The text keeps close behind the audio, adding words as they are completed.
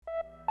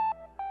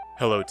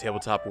Hello,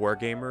 tabletop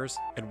wargamers,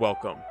 and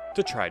welcome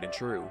to Tried and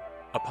True,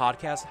 a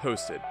podcast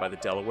hosted by the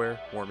Delaware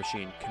War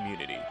Machine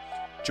community.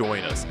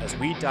 Join us as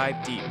we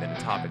dive deep into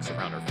topics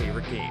around our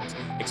favorite games,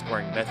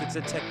 exploring methods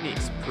and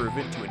techniques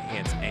proven to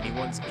enhance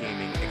anyone's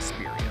gaming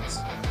experience.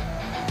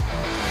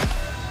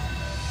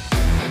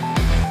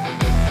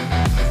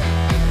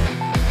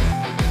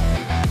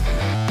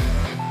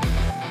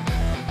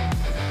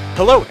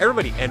 Hello,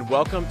 everybody, and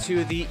welcome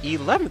to the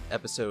 11th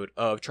episode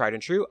of Tried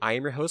and True. I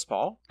am your host,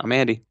 Paul. I'm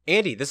Andy.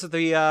 Andy, this is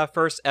the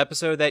first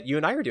episode that you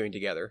and I are doing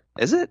together.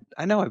 Is it?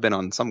 I know I've been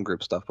on some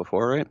group stuff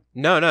before, right?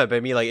 No, but I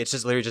mean, like, it's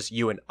just literally just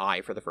you and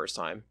I for the first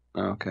time.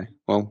 Oh, okay.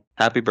 Well,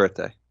 happy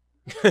birthday.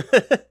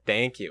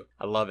 Thank you.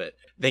 I love it.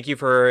 Thank you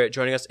for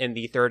joining us in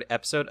the third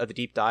episode of the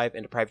Deep Dive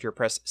into Privateer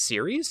Press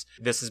series.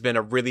 This has been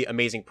a really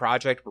amazing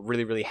project. We're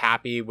really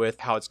happy with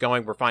how it's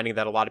going. We're finding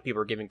that a lot of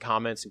people are giving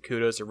comments and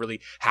kudos. They're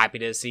really happy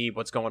to see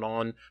what's going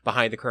on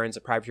behind the curtains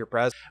of Privateer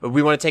Press.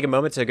 We want to take a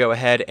moment to go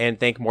ahead and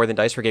thank More Than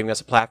Dice for giving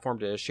us a platform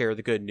to share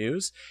the good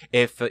news.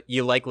 If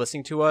you like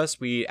listening to us,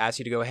 we ask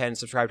you to go ahead and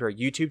subscribe to our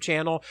YouTube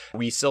channel.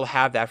 We still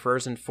have that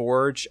Frozen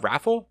Forge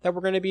raffle that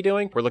we're going to be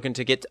doing. We're looking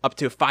to get up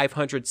to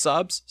 500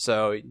 subs,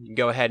 so you can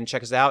go ahead and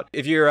check us out.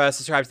 If you're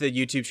subscribed to the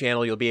YouTube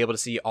channel, you'll be able to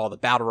see all the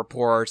battle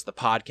reports, the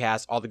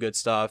podcast, all the good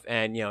stuff,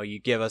 and you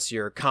give us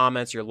your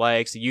comments, your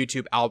likes. The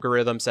YouTube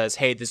algorithm says,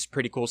 hey, this is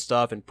pretty cool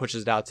stuff, and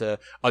pushes it out to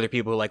other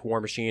people like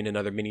War Machine and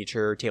other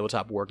miniature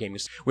tabletop war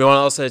games. We want to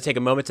also take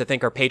a moment to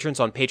thank our patrons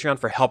on Patreon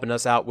for helping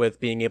us out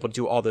with being able to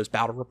do all those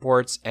battle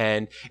reports.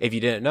 And if you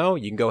didn't know,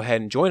 you can go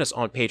ahead and join us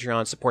on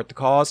Patreon, support the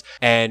cause.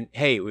 And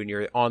hey, when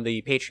you're on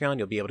the Patreon,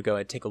 you'll be able to go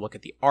ahead and take a look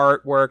at the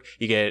artwork.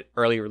 You get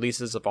early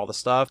releases of all the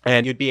stuff,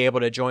 and you'd be able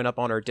to join up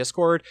on our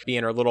Discord, be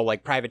in our little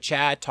private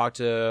chat, talk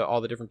to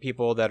all the different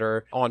people that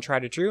are on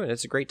Tried and True, and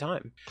it's a great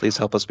time. Please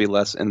help us be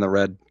less in the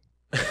red.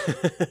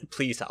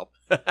 Please help.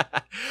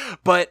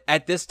 But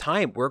at this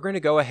time, we're going to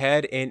go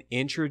ahead and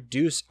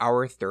introduce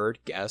our third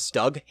guest,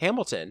 Doug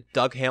Hamilton.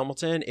 Doug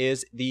Hamilton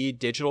is the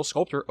digital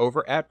sculptor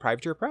over at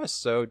Privateer Press.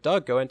 So,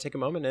 Doug, go ahead and take a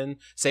moment and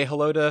say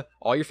hello to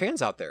all your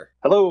fans out there.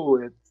 Hello.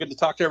 It's good to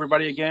talk to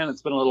everybody again.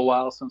 It's been a little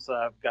while since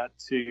I've got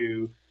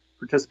to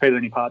participate in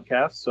any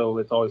podcasts, so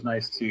it's always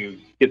nice to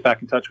get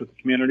back in touch with the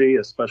community,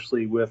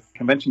 especially with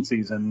convention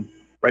season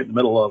right in the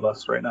middle of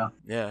us right now.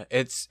 Yeah,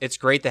 it's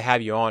great to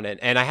have you on.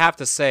 And I have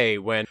to say,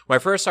 when I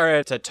first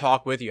started to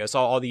talk with you, I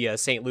saw all the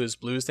St. Louis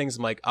Blues things.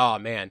 I'm like, oh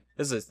man,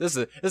 this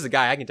is a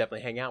guy I can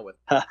definitely hang out with.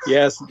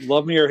 Yes,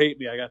 love me or hate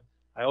me,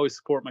 I always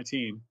support my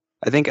team.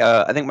 I think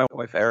my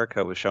wife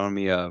Erica was showing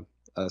me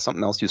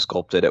something else you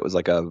sculpted. It was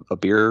like a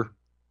beer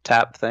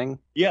tap thing.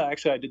 Yeah,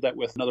 actually I did that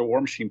with another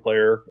War Machine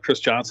player, Chris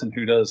Johnson,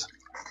 who does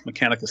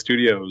Mechanica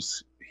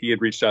Studios. He had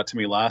reached out to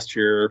me last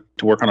year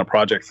to work on a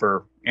project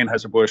for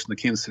Anheuser-Busch and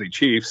the Kansas City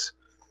Chiefs,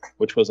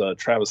 which was a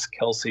Travis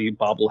Kelce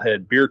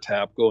bobblehead beer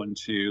tap going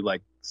to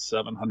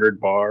 700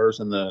 bars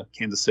in the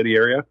Kansas City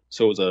area.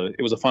 So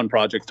it was a fun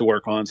project to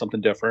work on, something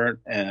different.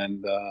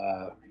 And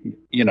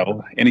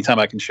anytime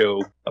I can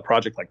show a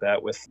project like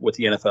that with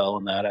the NFL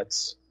and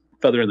it's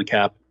feather in the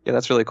cap. Yeah,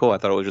 that's really cool. I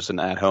thought it was just an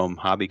at-home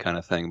hobby kind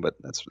of thing, but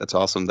that's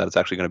awesome that it's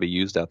actually going to be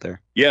used out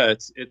there. Yeah,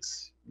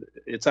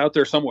 it's out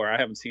there somewhere. I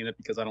haven't seen it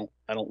because I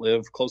don't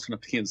live close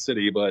enough to Kansas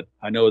City, but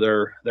I know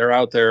they're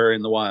out there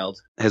in the wild.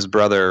 His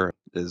brother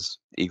is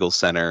Eagles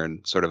center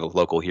and sort of a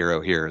local hero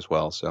here as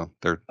well, so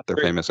they're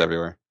famous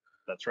everywhere.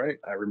 That's right.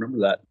 I remember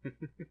that.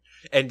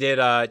 And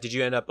did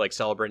you end up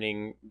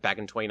celebrating back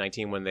in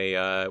 2019 when they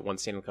won the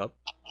Stanley Cup?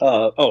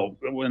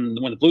 When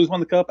the Blues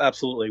won the Cup,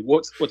 absolutely.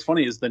 What's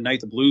funny is the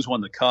night the Blues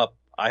won the Cup,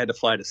 I had to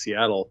fly to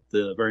Seattle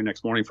the very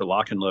next morning for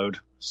lock and load.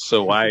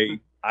 So I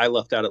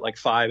left out at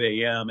 5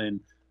 a.m. and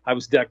I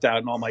was decked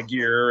out in all my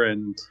gear,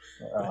 and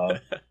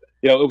it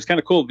was kind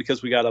of cool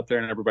because we got up there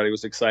and everybody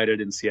was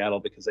excited in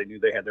Seattle because they knew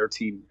they had their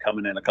team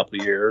coming in a couple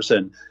of years,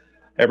 and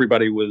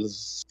everybody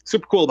was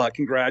super cool about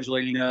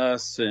congratulating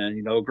us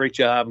and, great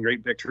job and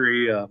great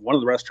victory. One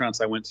of the restaurants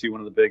I went to,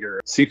 one of the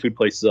bigger seafood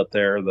places up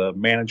there, the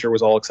manager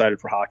was all excited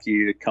for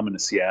hockey to come into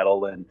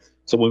Seattle. And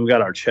so when we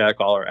got our check,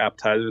 all our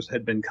appetizers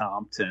had been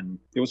comped, and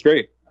it was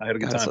great. I had a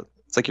good time.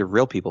 It's like you're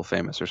real people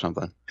famous or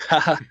something.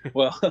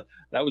 Well,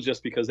 that was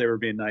just because they were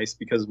being nice,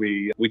 because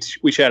we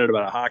chatted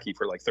about hockey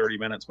for 30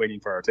 minutes waiting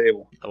for our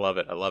table. I love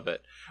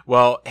it.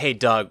 Well, hey,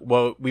 Doug,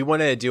 what we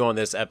want to do on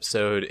this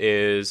episode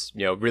is,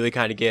 really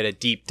kind of get a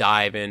deep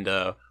dive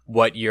into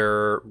what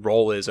your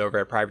role is over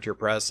at Privateer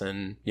Press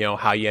and,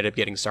 how you ended up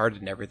getting started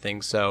and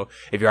everything. So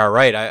if you're all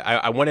right,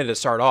 I wanted to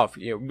start off,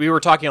 we were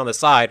talking on the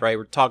side, right?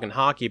 We're talking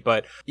hockey,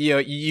 but,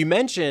 you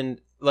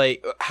mentioned,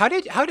 how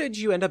did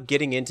you end up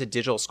getting into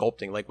digital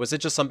sculpting? Was it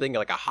just something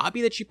a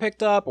hobby that you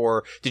picked up,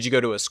 or did you go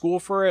to a school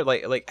for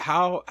it?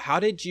 How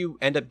did you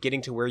end up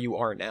getting to where you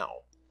are now?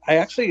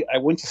 I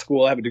went to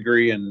school. I have a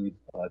degree in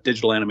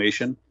digital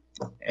animation,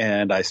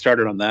 and I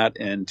started on that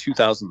in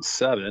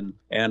 2007.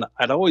 And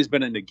I'd always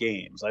been into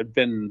games. I've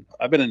been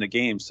into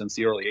games since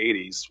the early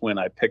 80s when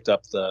I picked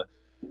up the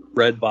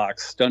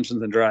Redbox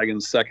Dungeons and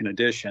Dragons second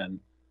edition.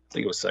 I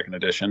think it was second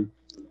edition.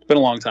 It's been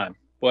a long time.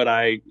 but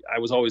I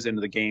was always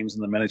into the games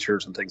and the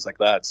miniatures and things like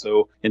that.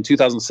 So in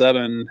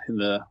 2007,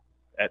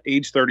 at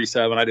age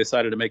 37, I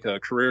decided to make a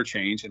career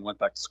change and went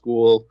back to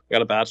school.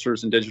 Got a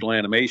bachelor's in digital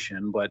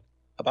animation, but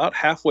about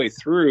halfway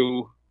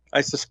through,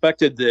 I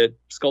suspected that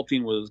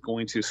sculpting was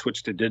going to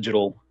switch to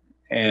digital,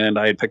 and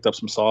I had picked up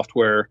some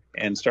software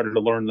and started to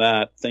learn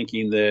that,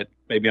 thinking that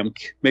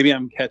maybe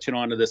I'm catching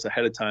on to this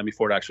ahead of time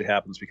before it actually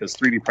happens, because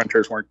 3D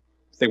printers weren't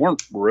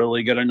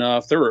really good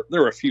enough. There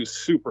were a few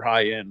super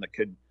high end that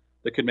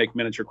could make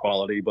miniature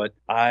quality, but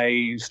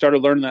I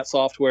started learning that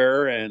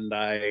software, and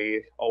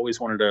I always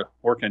wanted to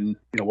work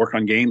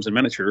on games and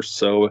miniatures.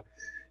 So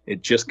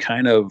it just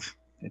kind of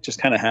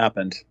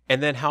happened.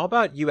 And then how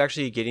about you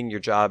actually getting your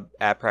job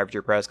at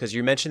Privateer Press? Because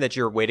you mentioned that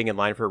you were waiting in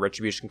line for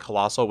Retribution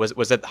Colossal.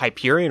 Was it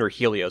Hyperion or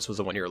Helios was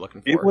the one you were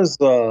looking for?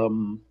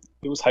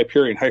 It was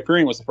Hyperion.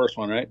 Hyperion was the first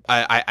one, right?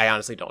 I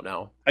honestly don't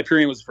know.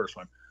 Hyperion was the first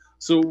one.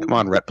 So come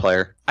on, Ret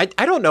Player. I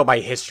don't know my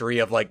history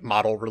of like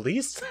model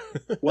release.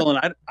 Well,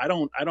 and I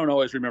don't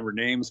always remember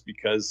names,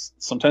 because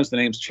sometimes the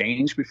names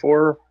change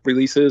before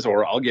releases,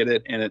 or I'll get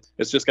it and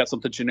it's just got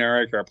something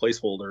generic or a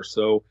placeholder.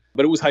 So,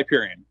 but it was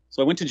Hyperion.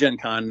 So I went to Gen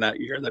Con that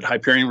year that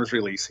Hyperion was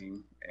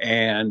releasing,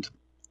 and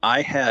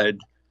I had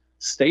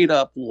stayed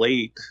up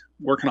late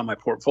working on my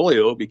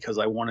portfolio because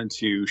I wanted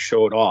to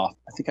show it off.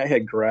 I think I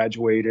had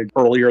graduated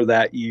earlier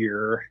that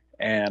year,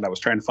 and I was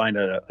trying to find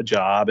a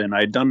job, and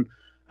I'd done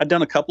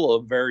a couple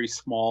of very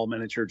small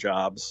miniature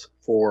jobs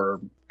for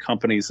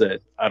companies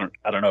that I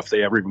don't know if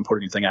they ever even put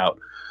anything out.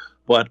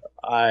 But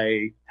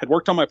I had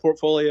worked on my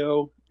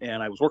portfolio,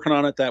 and I was working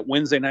on it that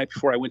Wednesday night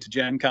before I went to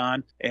Gen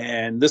Con.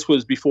 And this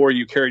was before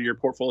you carried your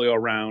portfolio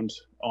around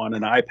on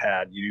an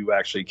iPad. You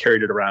actually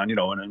carried it around,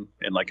 in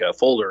like a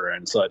folder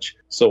and such.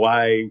 So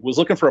I was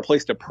looking for a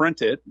place to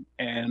print it,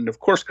 and of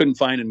course couldn't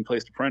find any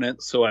place to print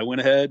it. So I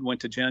went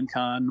to Gen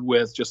Con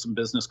with just some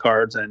business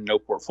cards and no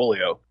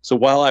portfolio. So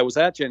while I was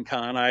at Gen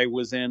Con, I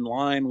was in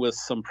line with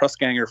some press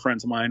ganger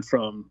friends of mine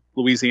from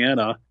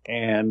Louisiana,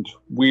 and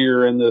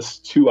we're in this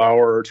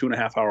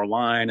 2.5 hour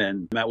line,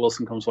 and Matt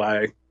Wilson comes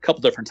by a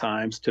couple different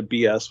times to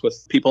BS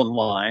with people in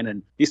line,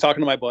 and he's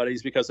talking to my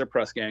buddies because they're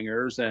press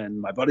gangers,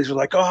 and my buddies are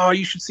like, "Oh,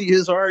 you should see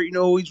his art,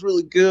 he's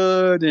really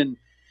good." And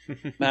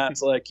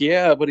Matt's like,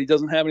 "Yeah, but he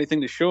doesn't have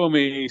anything to show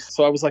me."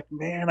 So I was like,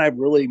 man, I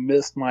really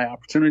missed my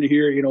opportunity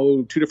here.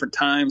 2 different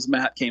times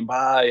Matt came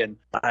by, and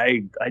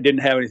I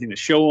didn't have anything to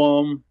show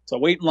him. So I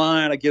wait in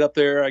line, I get up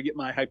there, I get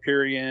my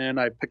Hyperion,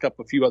 I pick up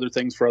a few other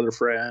things for other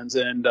friends,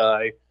 and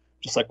I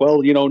just like,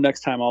 well,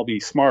 next time I'll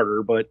be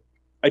smarter. But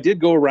I did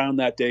go around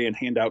that day and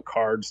hand out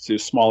cards to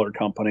smaller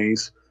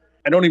companies.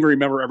 I don't even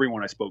remember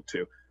everyone I spoke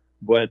to,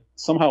 but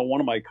somehow one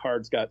of my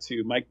cards got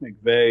to Mike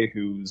McVeigh,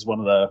 who's one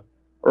of the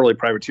early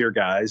Privateer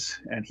guys,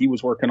 and he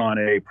was working on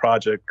a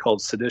project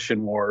called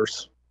Sedition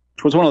Wars,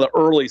 which was one of the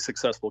early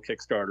successful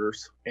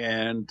Kickstarters.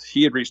 And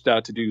he had reached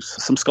out to do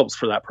some sculpts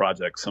for that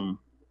project, some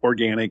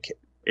organic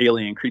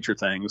alien creature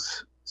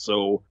things.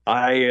 So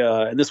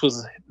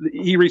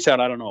he reached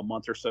out, I don't know, a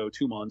month or so,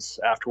 2 months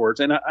afterwards.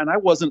 And I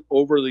wasn't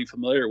overly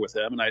familiar with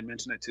him. And I had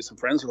mentioned it to some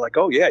friends who were like,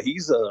 "Oh yeah,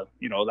 he's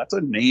that's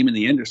a name in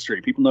the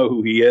industry. People know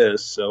who he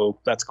is. So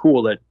that's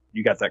cool that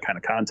you got that kind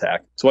of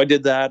contact." So I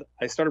did that.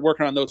 I started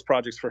working on those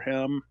projects for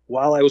him.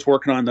 While I was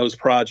working on those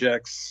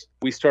projects,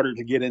 we started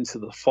to get into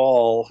the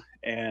fall,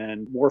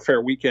 and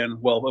Warfare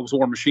Weekend, well, it was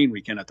War Machine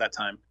Weekend at that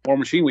time. War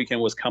Machine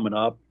Weekend was coming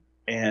up,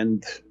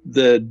 and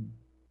the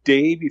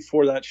day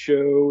before that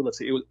show,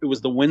 it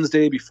was the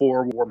Wednesday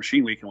before War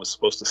Machine Weekend was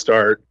supposed to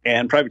start,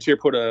 and Privateer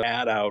put an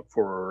ad out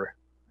for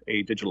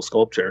a digital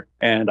sculpture,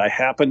 and I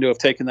happened to have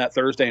taken that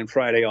Thursday and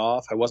Friday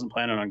off. I wasn't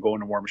planning on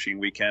going to War Machine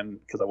Weekend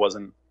because I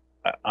wasn't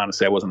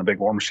a big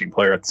War Machine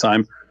player at the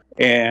time,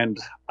 and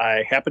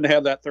I happened to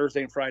have that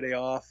Thursday and Friday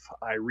off.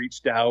 I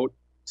reached out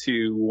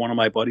to one of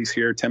my buddies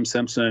here, Tim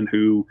Simpson,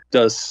 who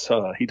does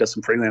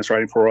some freelance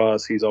writing for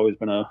us. He's always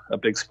been a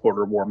big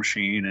supporter of War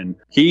Machine, and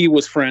he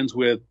was friends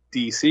with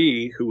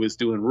DC, who was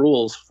doing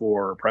rules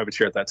for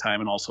Privateer at that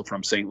time, and also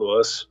from St.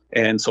 Louis.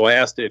 And so I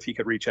asked if he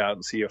could reach out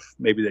and see if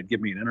maybe they'd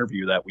give me an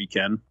interview that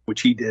weekend,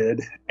 which he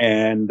did.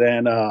 And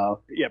then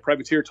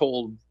Privateer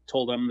told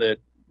him that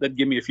they'd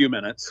give me a few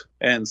minutes.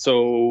 And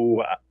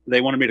so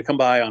they wanted me to come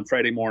by on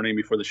Friday morning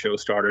before the show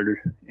started.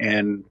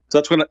 And so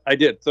that's when I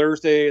did.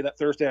 That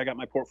Thursday, I got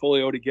my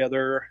portfolio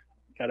together,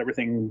 got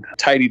everything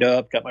tidied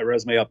up, got my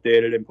resume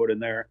updated and put in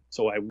there.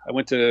 So I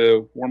went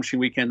to War Machine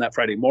Weekend that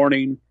Friday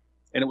morning.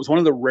 And it was one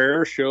of the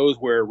rare shows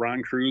where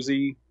Ron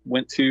Cruzy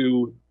went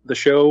to the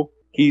show.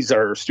 He's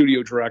our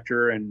studio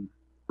director, and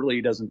really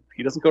he doesn't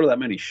go to that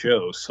many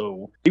shows.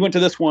 So he went to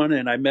this one,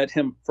 and I met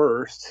him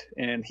first,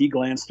 and he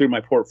glanced through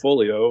my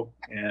portfolio,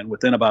 and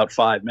within about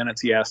 5 minutes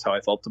he asked how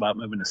I felt about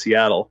moving to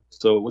Seattle.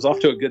 So it was off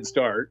to a good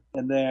start.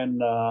 And then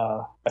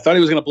I thought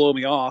he was going to blow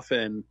me off,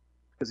 and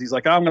because he's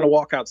like, "I'm going to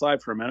walk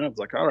outside for a minute." I was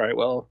like, "All right,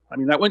 well, I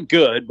mean, that went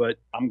good, but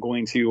I'm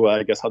going to,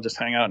 I guess I'll just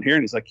hang out in here."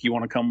 And he's like, "You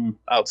want to come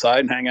outside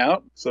and hang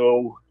out?"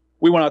 So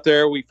we went out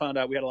there. We found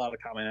out we had a lot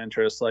of common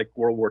interests, like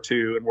World War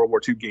II and World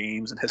War II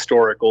games and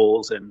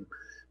historicals and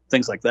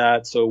things like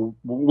that. So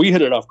we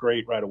hit it off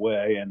great right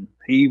away. And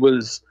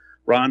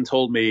Ron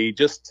told me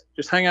just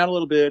hang out a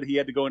little bit. He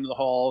had to go into the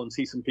hall and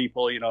see some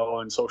people,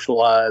 and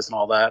socialize and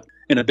all that.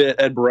 In a bit,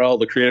 Ed Burrell,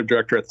 the creative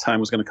director at the time,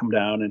 was going to come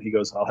down, and he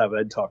goes, I'll have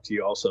Ed talk to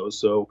you also.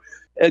 So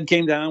Ed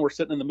came down. We're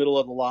sitting in the middle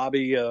of the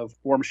lobby of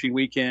War Machine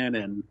Weekend,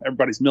 and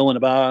everybody's milling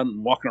about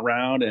and walking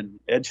around, and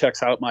Ed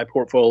checks out my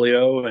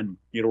portfolio, and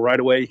right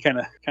away he kind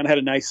of had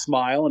a nice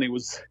smile, and he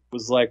was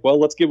like, well,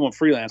 let's give him a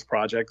freelance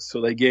project.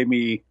 So they gave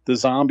me the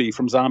zombie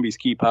from Zombies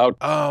Keep Out.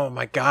 Oh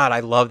my God,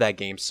 I love that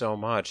game so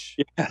much.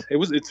 Yeah,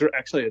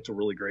 it's a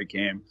really great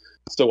game.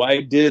 So I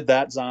did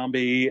that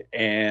zombie,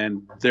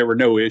 and there were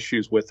no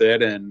issues with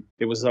it. And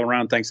it was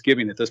around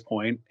Thanksgiving at this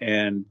point.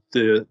 And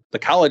the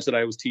college that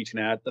I was teaching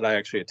at, that I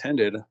actually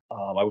attended,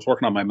 I was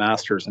working on my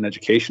master's in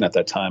education at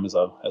that time as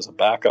a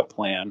backup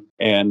plan.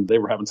 And they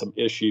were having some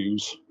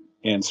issues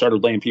and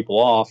started laying people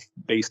off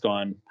based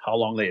on how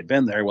long they had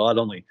been there. Well, I'd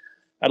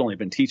only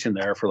been teaching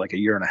there for like a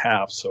year and a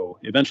half. So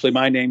eventually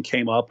my name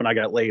came up and I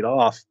got laid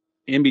off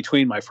in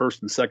between my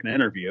first and second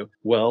interview.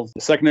 Well,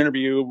 the second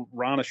interview,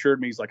 Ron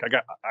assured me, he's like,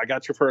 I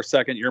got you for a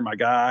second. You're my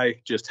guy.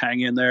 Just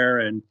hang in there.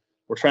 And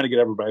we're trying to get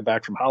everybody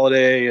back from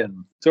holiday.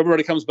 And so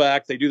everybody comes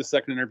back. They do the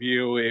second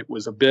interview. It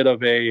was a bit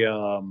of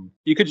a,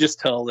 you could just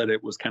tell that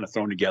it was kind of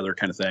thrown together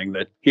kind of thing,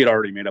 that he had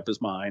already made up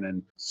his mind.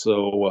 And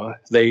so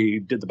they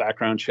did the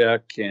background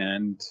check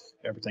and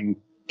everything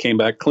came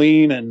back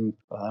clean. And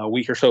a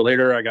week or so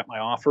later, I got my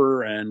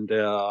offer. And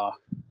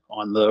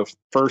on the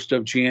 1st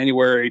of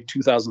January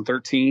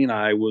 2013,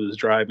 I was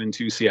driving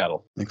to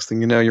Seattle. Next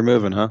thing you know, you're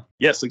moving, huh?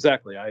 Yes,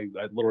 exactly. I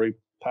literally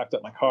packed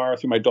up my car,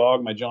 threw my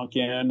dog, my junk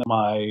in.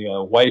 My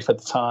wife at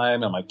the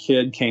time and my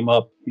kid came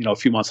up, a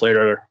few months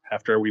later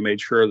after we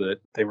made sure that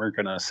they weren't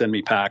going to send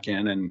me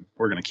packing and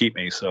were going to keep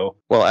me. So,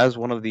 well, as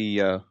one of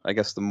the, I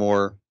guess the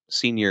more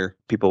senior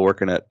people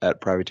working at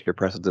Privateer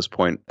Press at this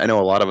point, I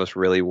know a lot of us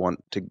really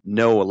want to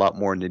know a lot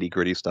more nitty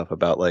gritty stuff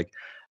about like,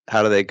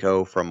 how do they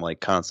go from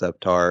like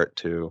concept art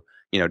to,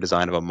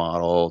 design of a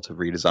model to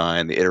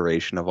redesign, the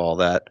iteration of all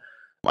that?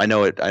 I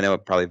know it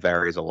probably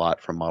varies a lot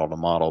from model to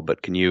model,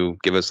 but can you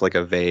give us like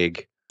a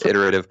vague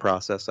iterative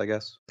process, I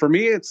guess? For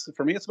me, it's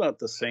about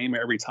the same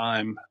every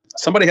time.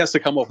 Somebody has to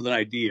come up with an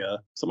idea.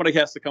 Somebody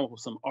has to come up with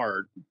some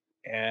art.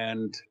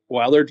 And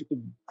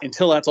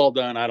until that's all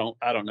done, I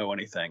don't know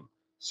anything.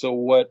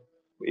 So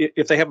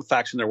if they have a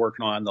faction they're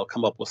working on, they'll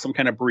come up with some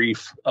kind of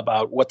brief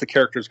about what the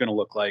character is going to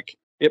look like.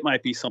 It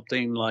might be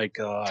something like,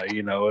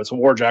 it's a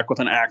warjack with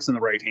an axe in the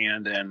right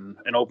hand and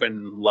an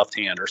open left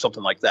hand or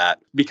something like that.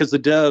 Because the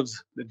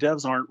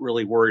devs aren't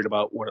really worried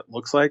about what it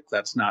looks like.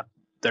 That's not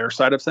their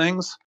side of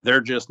things.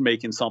 They're just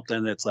making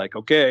something that's like,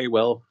 okay,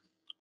 well,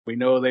 we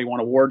know they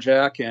want a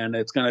warjack and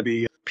it's going to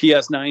be a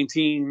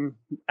PS19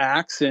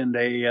 axe and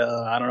a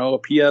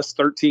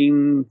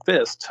PS13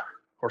 fist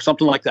or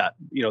something like that.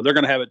 They're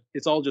going to have it.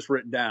 It's all just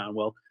written down.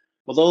 Well,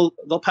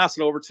 they'll pass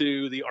it over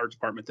to the art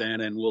department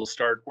then, and we'll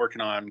start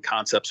working on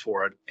concepts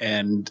for it.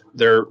 And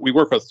we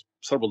work with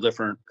several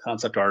different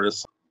concept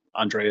artists.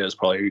 Andrea is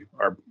probably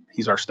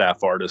he's our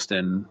staff artist,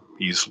 and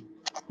he's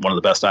one of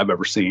the best I've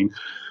ever seen.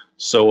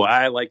 So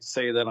I like to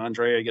say that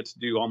Andrea gets to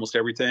do almost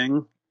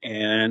everything,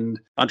 and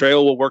Andrea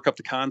will work up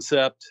the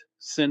concept,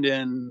 send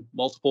in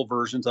multiple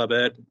versions of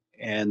it,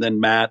 and then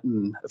Matt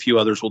and a few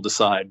others will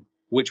decide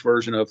which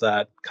version of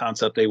that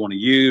concept they want to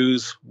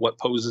use, what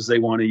poses they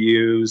want to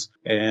use,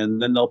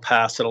 and then they'll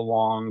pass it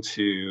along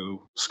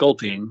to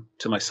sculpting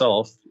to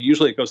myself.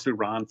 Usually it goes through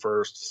Ron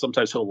first.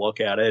 Sometimes he'll look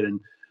at it and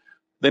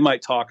they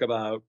might talk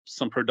about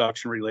some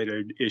production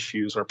related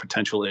issues or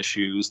potential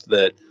issues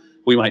that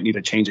we might need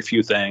to change a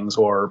few things.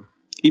 Or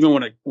even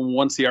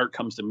once the art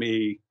comes to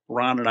me,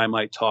 Ron and I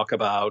might talk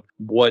about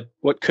what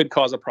could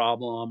cause a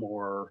problem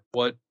or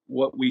what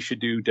we should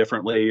do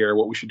differently or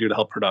what we should do to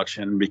help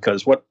production.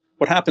 Because what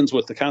happens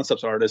with the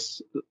concept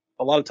artists,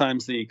 a lot of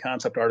times the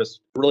concept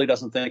artist really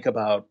doesn't think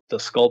about the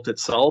sculpt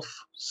itself.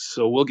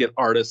 So we'll get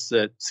artists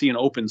that see an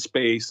open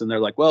space and they're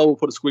like, well, we'll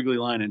put a squiggly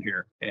line in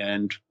here.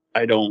 And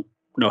I don't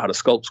know how to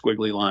sculpt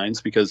squiggly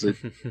lines because it,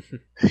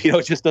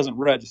 it just doesn't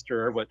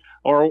register. But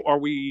or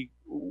we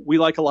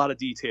like a lot of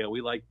detail.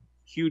 We like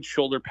huge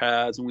shoulder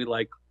pads and we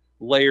like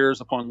layers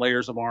upon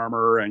layers of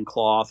armor and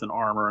cloth and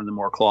armor and then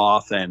more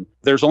cloth. And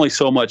there's only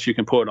so much you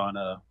can put on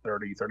a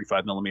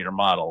 35 millimeter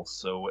model.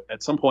 So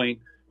at some point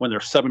when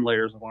there's 7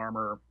 layers of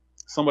armor,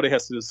 somebody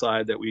has to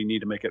decide that we need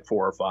to make it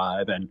 4 or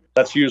 5. And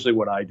that's usually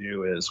what I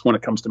do is when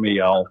it comes to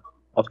me, I'll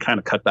kind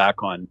of cut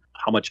back on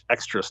how much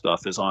extra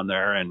stuff is on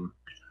there. And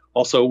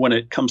also when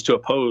it comes to a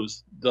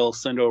pose, they'll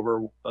send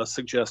over a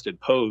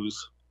suggested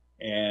pose.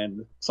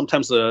 And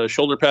sometimes the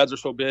shoulder pads are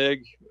so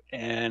big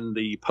and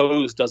the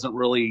pose doesn't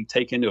really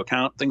take into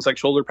account things like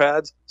shoulder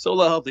pads. So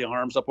they'll have the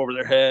arms up over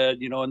their head,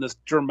 in this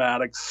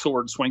dramatic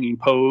sword swinging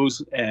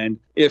pose. And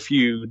if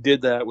you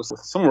did that with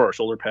some of our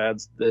shoulder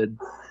pads, the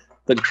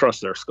crush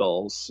their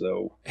skulls.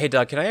 So Hey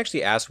Doug, can I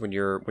actually ask, when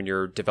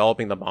you're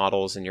developing the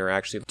models and you're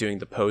actually doing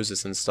the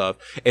poses and stuff,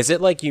 is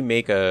it like you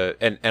make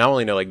and I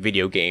only know like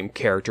video game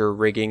character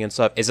rigging and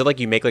stuff, is it like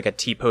you make like a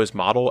T-pose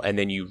model and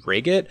then you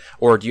rig it,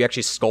 or do you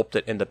actually sculpt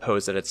it in the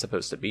pose that it's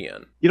supposed to be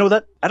in?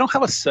 that I don't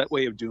have a set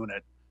way of doing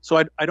it. So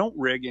I don't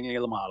rig any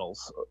of the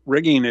models.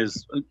 Rigging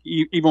is,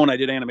 even when I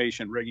did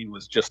animation, rigging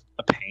was just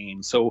a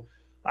pain. So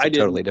It's a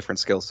totally different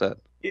skill set.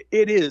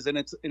 It is, and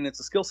it's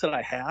a skill set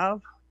I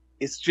have.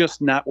 It's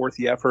just not worth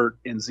the effort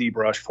in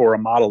ZBrush for a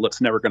model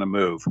that's never going to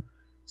move.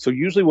 So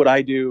usually what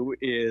I do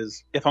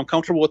is, if I'm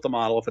comfortable with the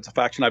model, if it's a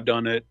faction I've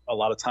done it a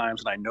lot of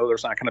times and I know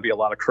there's not going to be a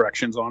lot of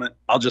corrections on it,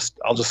 I'll just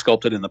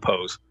sculpt it in the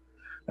pose.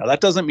 Now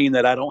that doesn't mean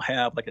that I don't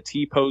have like a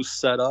T-pose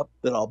set up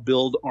that I'll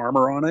build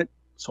armor on it.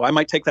 So I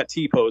might take that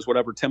T-pose,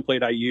 whatever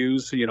template I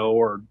use,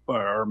 or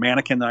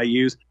mannequin that I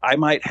use, I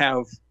might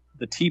have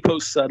the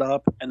T-pose set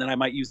up, and then I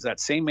might use that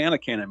same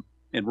mannequin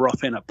and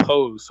rough in a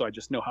pose, so I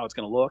just know how it's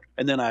going to look.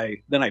 And then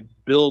I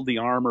build the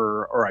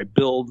armor, or I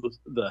build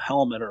the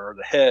helmet or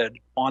the head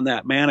on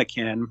that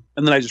mannequin,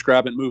 and then I just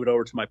grab it and move it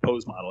over to my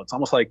pose model. It's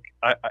almost like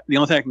the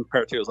only thing I can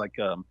compare it to is like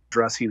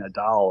dressing a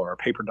doll or a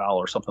paper doll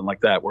or something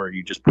like that, where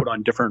you just put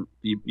on different.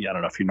 I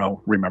don't know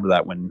if remember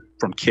that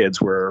from kids,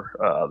 where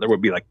there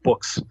would be like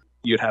books.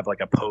 You'd have like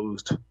a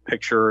posed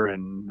picture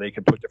and they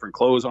could put different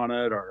clothes on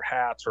it or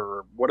hats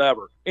or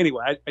whatever.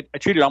 Anyway, I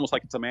treat it almost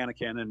like it's a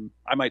mannequin, and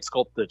I might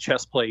sculpt the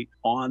chest plate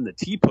on the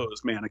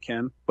T-pose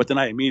mannequin, but then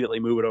I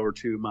immediately move it over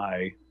to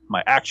my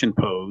action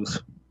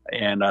pose,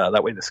 and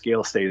that way the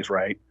scale stays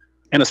right.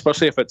 And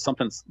especially if it's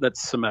something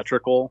that's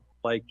symmetrical,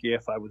 like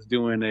if I was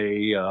doing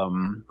a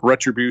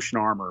retribution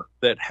armor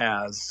that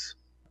has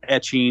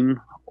etching,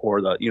 or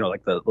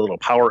like the little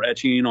power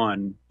etching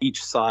on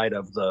each side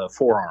of the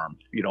forearm,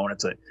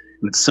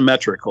 and it's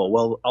symmetrical.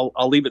 Well,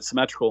 I'll leave it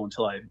symmetrical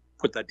until I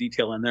put that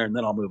detail in there, and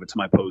then I'll move it to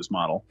my pose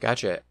model.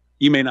 Gotcha.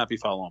 You may not be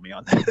following me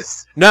on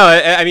this. No,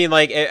 I mean,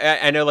 like,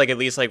 I know, like, at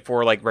least, like,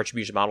 for, like,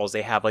 Retribution models,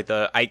 they have, like,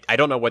 I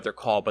don't know what they're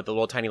called, but the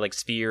little tiny, like,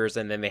 spheres,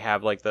 and then they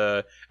have, like,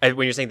 when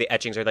you're saying the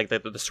etchings, are like the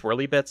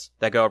swirly bits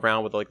that go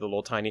around with, like, the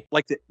little tiny...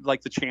 Like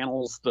the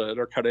channels that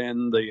are cut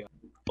in, the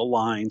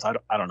lines, I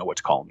don't know what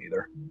to call them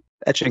either.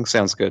 Etching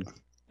sounds good.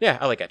 Yeah,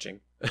 I like etching.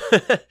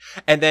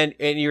 And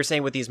you were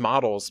saying with these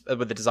models,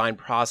 with the design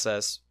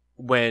process,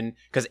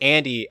 because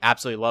Andy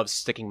absolutely loves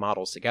sticking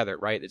models together,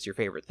 right? It's your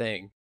favorite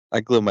thing. I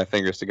glue my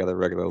fingers together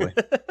regularly.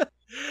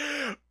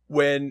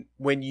 When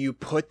you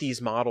put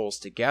these models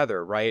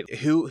together, right?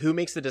 Who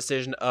makes the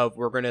decision of,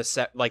 we're going to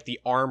set, like, the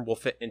arm will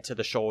fit into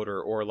the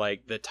shoulder, or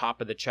like the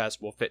top of the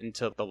chest will fit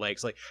into the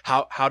legs? Like,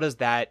 how does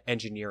that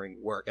engineering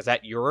work? Is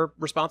that your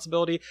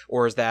responsibility,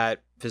 or is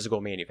that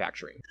physical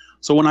manufacturing?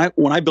 So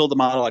when I build a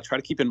model, I try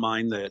to keep in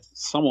mind that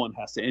someone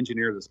has to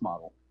engineer this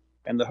model.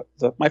 And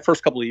my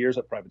first couple of years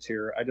at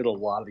Privateer, I did a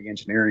lot of the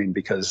engineering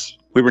because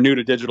we were new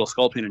to digital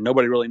sculpting and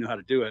nobody really knew how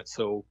to do it.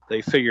 So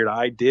they figured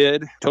I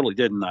totally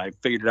didn't. I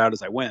figured it out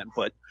as I went.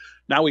 But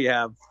now we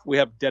have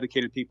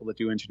dedicated people that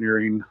do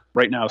engineering.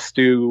 Right now,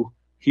 Stu,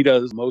 he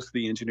does most of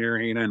the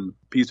engineering, and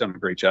he's done a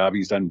great job.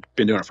 He's been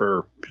doing it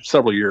for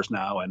several years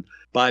now. And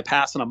by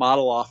passing a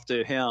model off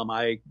to him,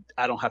 I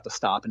don't have to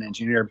stop and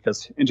engineer,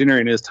 because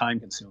engineering is time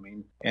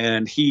consuming,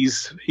 and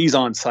he's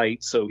on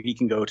site, so he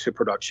can go to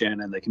production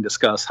and they can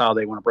discuss how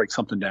they want to break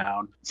something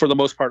down. For the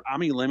most part,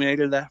 I'm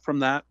eliminated from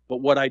that. But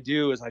what I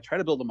do is I try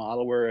to build a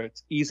model where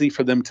it's easy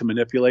for them to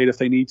manipulate if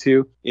they need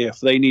to.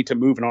 If they need to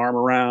move an arm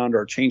around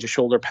or change a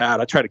shoulder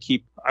pad, I try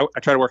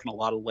to work in a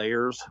lot of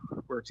layers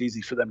where it's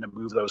easy for them to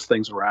move those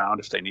things around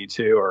if they need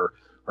to, or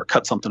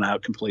cut something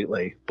out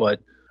completely.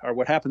 Or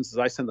what happens is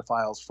I send the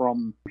files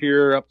from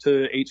here up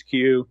to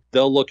HQ.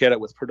 They'll look at it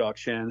with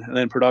production, and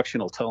then production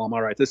will tell them,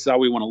 all right, this is how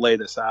we want to lay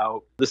this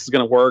out. This is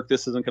going to work.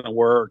 This isn't going to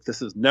work.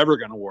 This is never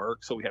going to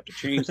work. So we have to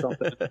change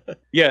something.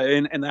 Yeah.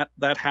 And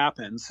that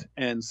happens.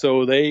 And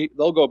so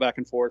they'll go back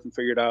and forth and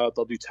figure it out.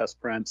 They'll do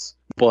test prints.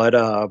 But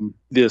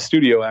the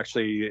studio,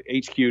 actually,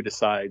 HQ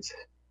decides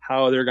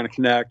how they're going to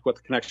connect, what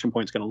the connection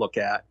point is going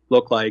to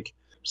look like.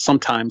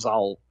 Sometimes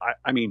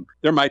I mean,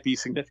 there might be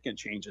significant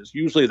changes.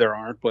 Usually there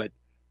aren't, but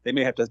they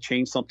may have to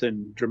change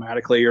something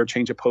dramatically or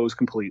change a pose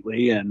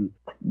completely, and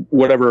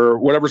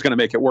whatever's going to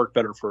make it work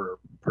better for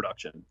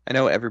production. I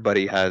know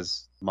everybody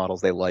has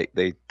models they like,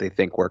 they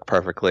think work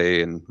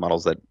perfectly, and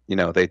models that,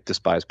 they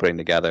despise putting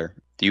together.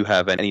 Do you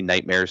have any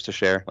nightmares to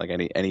share? Like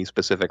any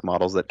specific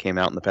models that came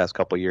out in the past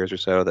couple of years or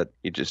so that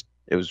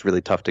it was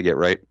really tough to get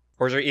right?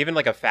 Or is there even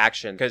like a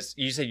faction? Because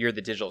you said you're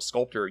the digital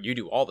sculptor, you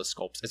do all the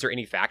sculpts. Is there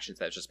any factions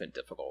that's just been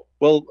difficult?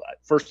 Well,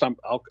 first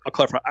I'll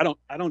clarify.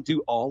 I don't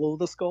do all of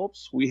the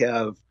sculpts. We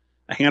have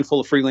a handful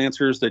of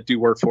freelancers that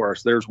do work for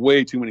us. There's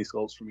way too many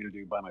sculpts for me to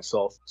do by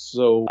myself.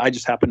 So I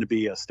just happen to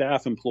be a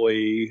staff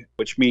employee,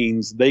 which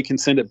means they can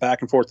send it back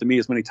and forth to me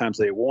as many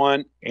times as they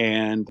want,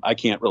 and I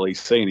can't really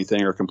say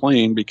anything or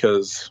complain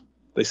because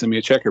they send me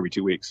a check every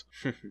 2 weeks.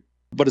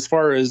 But as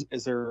far as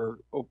is there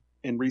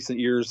in recent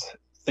years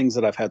things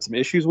that I've had some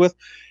issues with?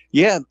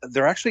 Yeah,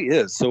 there actually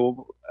is.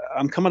 So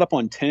I'm coming up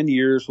on 10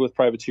 years with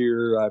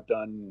Privateer. I've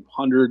done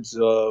hundreds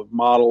of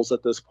models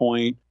at this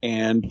point,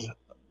 and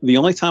the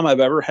only time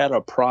I've ever had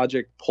a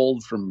project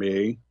pulled from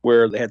me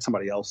where they had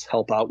somebody else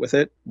help out with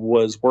it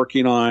was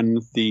working on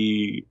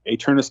the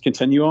Aeternus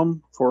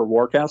Continuum for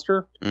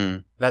Warcaster.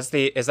 Mm.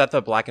 Is that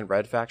the black and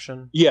red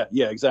faction? Yeah,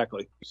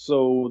 exactly.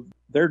 So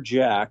their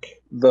Jack,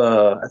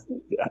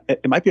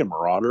 it might be a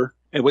Marauder.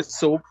 It was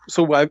so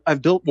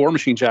I've built War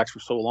Machine Jacks for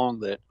so long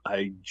that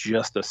I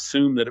just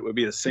assumed that it would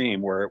be the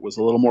same, where it was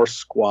a little more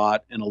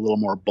squat and a little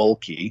more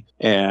bulky.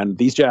 And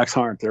these Jacks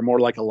aren't. They're more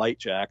like a light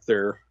Jack.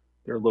 They're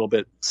a little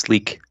bit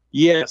Sleek.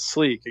 Yeah,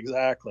 sleek,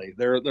 exactly.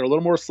 They're a little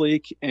more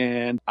sleek,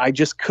 and I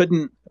just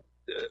couldn't.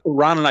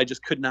 Ron and I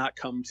just could not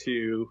come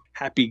to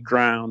happy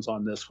grounds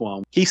on this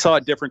one. He saw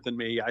it different than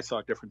me. I saw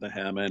it different than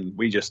him, and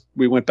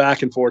we went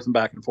back and forth,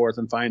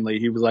 and finally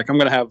he was like, "I'm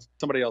going to have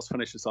somebody else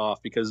finish this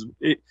off," because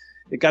it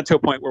got to a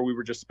point where we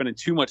were just spending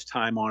too much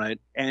time on it.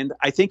 And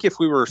I think if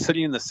we were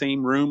sitting in the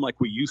same room like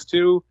we used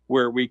to,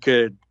 where we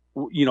could,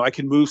 I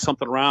could move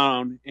something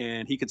around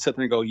and he could sit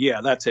there and go,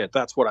 yeah, that's it.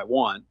 That's what I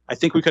want. I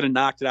think we could have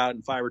knocked it out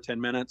in 5 or 10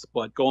 minutes,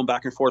 but going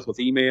back and forth with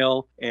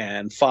email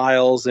and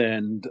files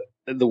and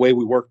the way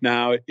we work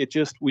now,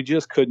 we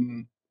just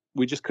couldn't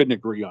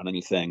agree on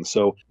anything.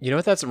 So, you know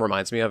what that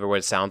reminds me of, or what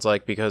it sounds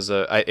like, because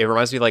it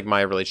reminds me of, like,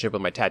 my relationship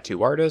with my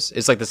tattoo artist.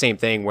 It's like the same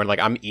thing when, like,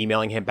 I'm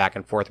emailing him back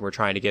and forth and we're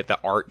trying to get the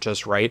art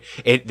just right.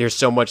 There's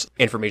so much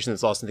information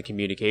that's lost in the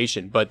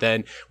communication. But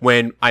then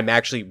when I'm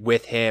actually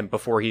with him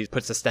before he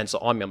puts the stencil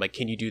on me, I'm like,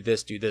 can you do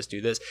this, do this, do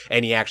this?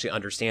 And he actually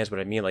understands what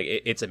I mean. Like,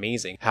 it's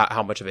amazing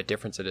how much of a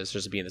difference it is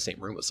just to be in the same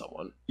room with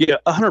someone. Yeah,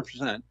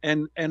 100%.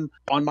 And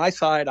on my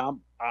side,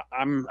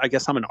 I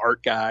guess I'm an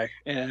art guy,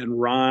 and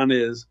Ron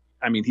is,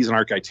 I mean, he's an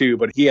art guy too,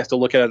 but he has to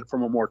look at it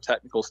from a more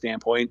technical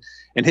standpoint.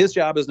 And his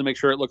job is to make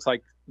sure it looks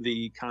like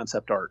the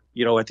concept art,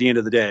 at the end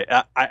of the day.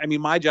 I mean,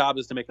 my job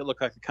is to make it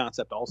look like the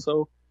concept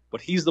also, but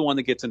he's the one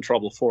that gets in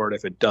trouble for it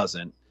if it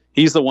doesn't.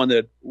 He's the one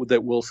that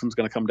Wilson's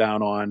going to come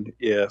down on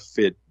if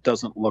it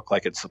doesn't look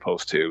like it's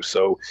supposed to.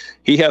 So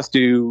he has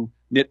to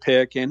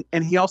nitpick,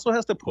 and he also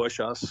has to push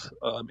us,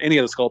 any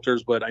of the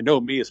sculptors, but I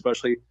know me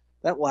especially.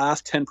 That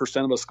last 10%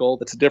 of a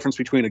sculpt, it's the difference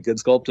between a good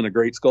sculpt and a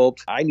great sculpt.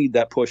 I need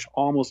that push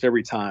almost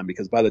every time,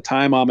 because by the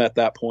time I'm at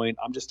that point,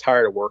 I'm just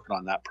tired of working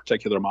on that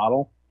particular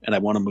model and I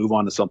want to move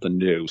on to something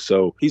new.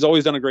 So he's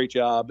always done a great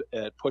job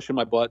at pushing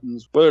my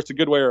buttons, whether it's a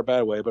good way or a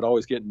bad way, but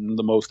always getting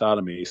the most out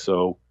of me.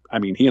 So, I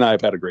mean, he and I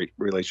have had a great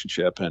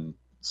relationship, and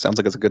sounds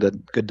like it's a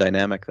good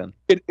dynamic then.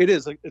 It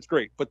is. It's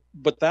great.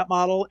 But that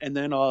model, and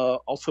then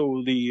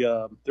also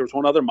there was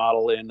one other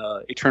model in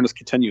Aeternus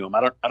Continuum.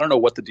 I don't know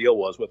what the deal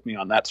was with me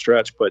on that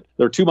stretch, but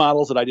there were 2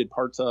 models that I did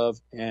parts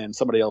of and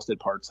somebody else did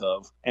parts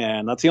of.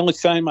 And that's the only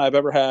time I've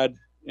ever had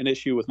an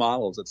issue with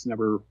models. It's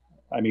never,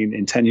 I mean,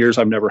 in 10 years,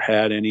 I've never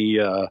had any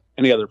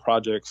other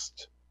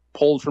projects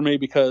pulled for me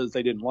because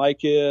they didn't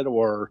like it,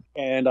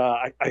 and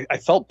I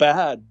felt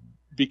bad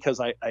because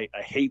I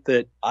hate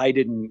that I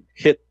didn't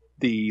hit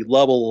the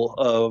level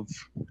of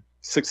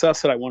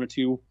success that I wanted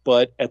to,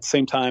 but at the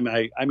same time,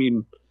 I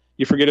mean,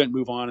 you forget it and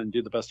move on and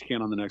do the best you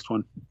can on the next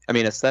one. I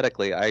mean,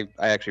 aesthetically, I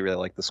actually really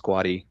like the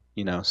squatty,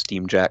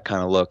 Steam Jack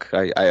kind of look.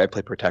 I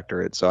play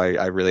Protectorate, so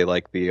I really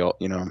like the,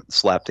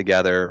 slapped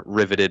together,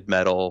 riveted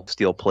metal,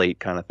 steel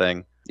plate kind of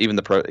thing. Even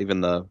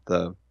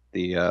the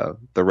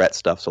Rhett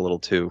stuff's a little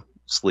too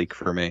sleek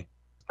for me.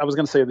 I was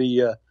going to say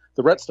the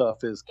Rhett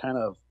stuff is kind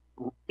of,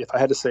 if I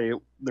had to say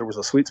there was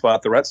a sweet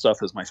spot, the Rhett stuff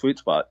is my sweet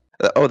spot.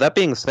 That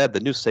being said, the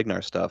new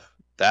Signar stuff,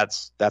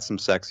 that's some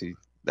sexy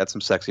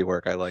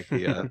work. I like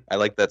I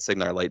like that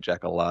Signar light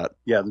jack a lot.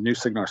 Yeah, the new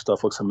Signar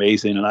stuff looks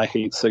amazing, and I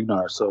hate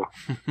Signar, so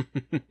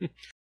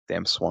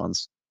damn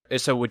swans.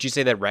 So would you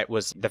say that Rhett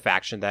was the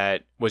faction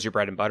that was your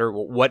bread and butter?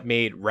 What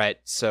made Rhett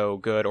so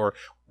good, or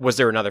was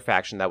there another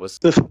faction that was...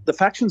 The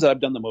factions that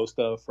I've done the most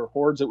of, for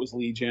Hordes it was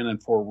Legion,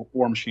 and for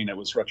War Machine it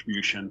was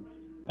Retribution.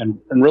 And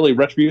really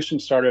Retribution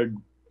started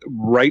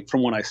right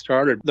from when I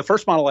started. The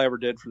first model I ever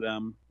did for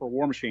them, for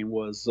War Machine,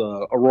 was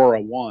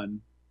Aurora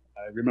 1.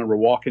 I remember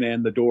walking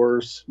in the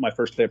doors my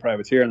first day of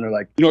Privateer, and they're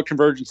like, you know what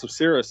Convergence of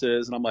Cirrus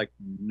is? And I'm like,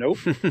 nope.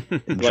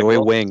 Enjoy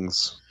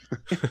wings.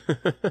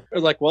 They're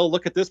like, well,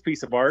 look at this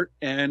piece of art.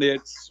 And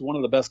it's one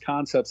of the best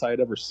concepts I had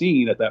ever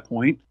seen at that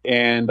point.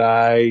 And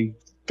I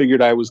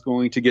figured I was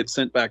going to get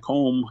sent back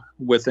home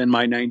within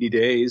my 90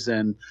 days.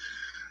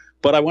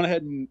 But I went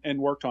ahead and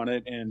worked on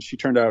it, and she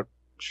turned out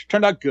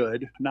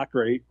good. Not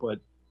great, but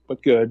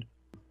good.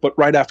 But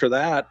right after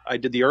that, I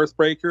did the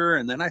Earthbreaker,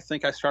 and then I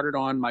think I started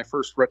on my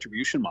first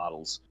Retribution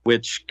models,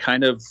 which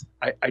kind of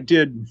I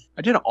did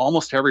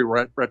almost every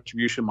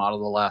Retribution model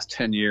the last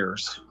 10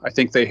 years. I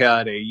think they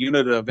had a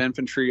unit of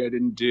infantry I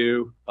didn't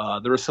do,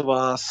 the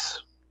Risavas,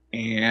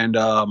 and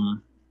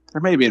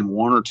there may have been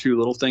 1 or 2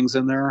 little things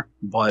in there.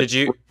 But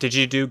did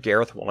you do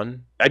Gareth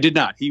 1? I did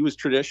not. He was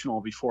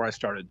traditional before I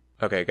started.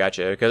 Okay,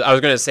 gotcha. Because I was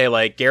going to say,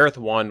 like, Gareth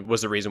 1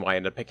 was the reason why I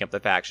ended up picking up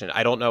the faction.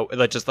 I don't know,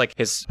 just like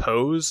his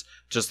pose,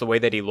 just the way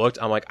that he looked,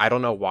 I'm like, I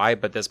don't know why,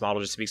 but this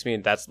model just speaks to me,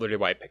 and that's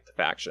literally why I picked the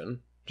faction.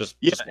 Just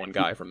one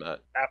guy from that.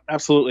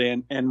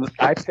 Absolutely. And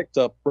I picked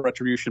up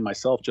Retribution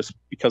myself just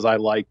because I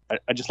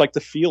just like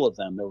the feel of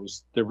them.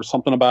 There was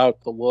something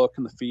about the look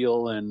and the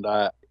feel, and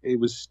it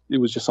was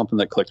just something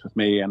that clicked with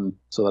me, and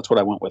so that's what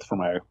I went with for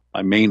my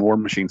main War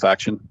Machine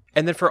faction.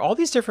 And then for all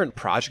these different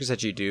projects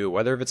that you do,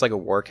 whether if it's like a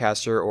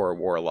Warcaster or a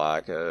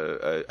Warlock,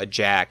 a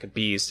Jack, a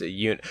Beast, a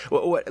unit,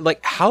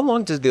 like how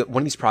long does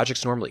one of these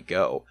projects normally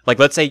go? Like,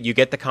 let's say you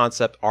get the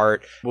concept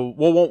art. We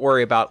won't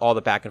worry about all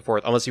the back and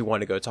forth unless you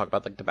want to go talk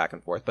about like the back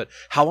and forth. But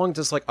how long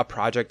does like a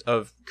project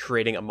of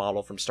creating a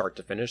model from start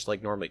to finish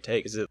like normally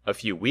take? Is it a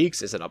few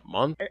weeks? Is it a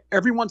month?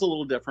 Everyone's a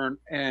little different,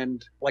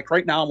 and like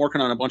right now I'm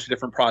working on a bunch of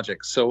different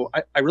projects, so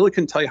I really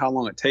couldn't tell you how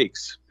long it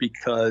takes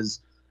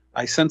because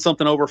I send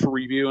something over for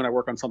review and I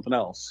work on something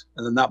else.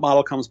 And then that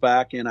model comes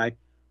back and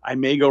I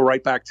may go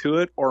right back to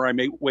it, or I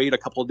may wait a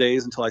couple of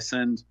days until I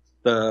send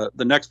the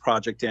next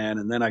project in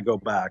and then I go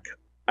back.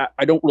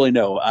 I don't really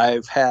know.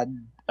 I've had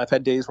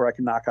days where I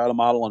can knock out a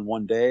model in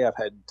one day. I've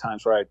had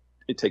times where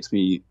it takes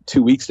me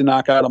 2 weeks to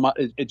knock out a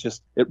model.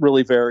 It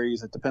really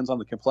varies. It depends on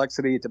the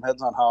complexity. It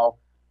depends on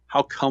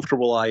how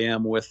comfortable I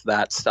am with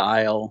that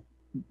style.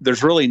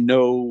 There's really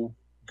no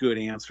good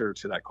answer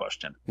to that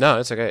question. No,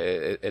 it's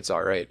okay. It's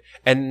all right.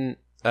 And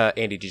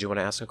Andy, did you want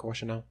to ask a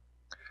question now?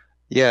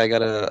 Yeah, I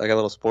got a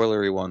little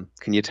spoilery one.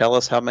 Can you tell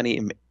us how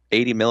many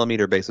 80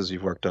 millimeter bases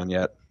you've worked on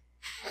yet?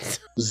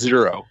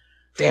 0.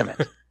 Damn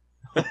it.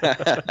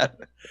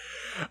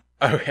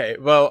 Okay,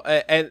 well,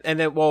 and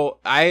then,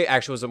 well, I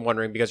actually was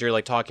wondering, because you're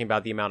like talking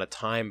about the amount of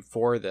time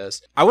for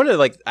this, I wanted to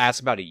like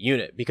ask about a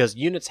unit, because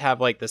units have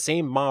like the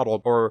same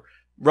model or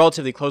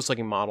relatively close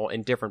looking model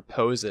in different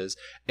poses.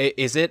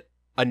 Is it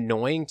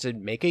annoying to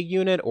make a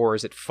unit, or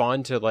is it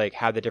fun to like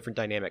have the different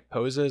dynamic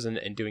poses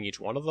and doing each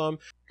one of them?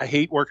 I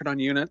hate working on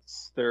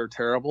units. They're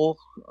terrible.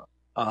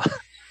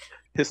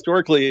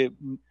 Historically,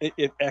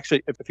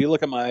 if you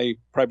look at my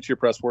Privateer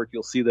Press work,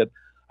 you'll see that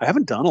I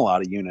haven't done a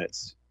lot of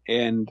units.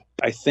 And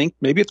I think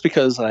maybe it's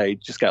because I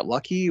just got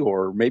lucky,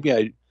 or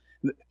maybe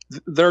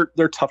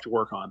they're tough to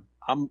work on.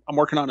 I'm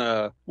working on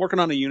a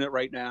unit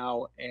right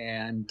now,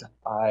 and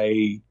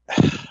I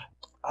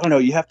don't know.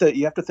 You have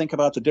to think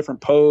about the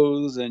different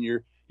pose, and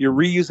you're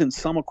reusing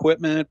some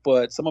equipment,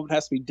 but some of it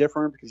has to be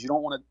different because you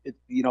don't want to.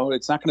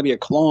 It's not going to be a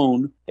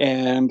clone,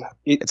 and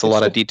it's a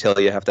lot of detail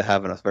you have to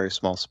have in a very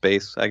small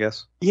space, I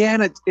guess. Yeah,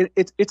 and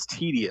it's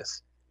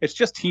tedious. It's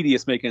just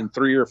tedious making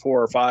 3 or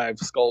 4 or 5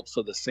 sculpts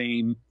of the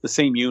same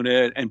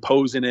unit and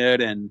posing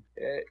it, and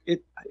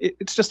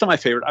it's just not my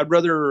favorite. I'd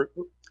rather.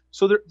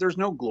 So there's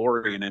no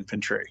glory in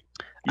infantry.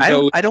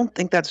 I don't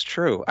think that's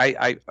true.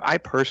 I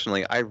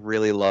personally, I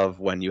really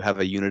love when you have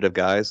a unit of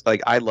guys.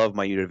 Like, I love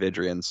my unit of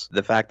Idrians.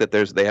 The fact that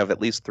they have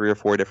at least 3 or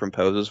 4 different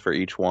poses for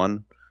each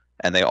one,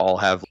 and they all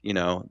have,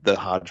 the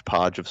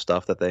hodgepodge of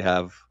stuff that they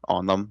have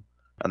on them,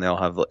 and they all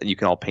have, you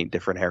can all paint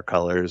different hair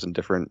colors and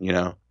different,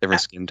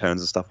 different skin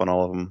tones and stuff on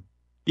all of them.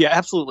 Yeah,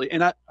 absolutely.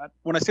 And I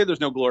when I say there's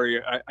no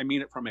glory, I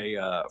mean it from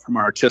an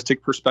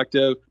artistic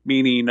perspective,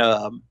 meaning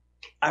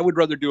I would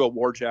rather do a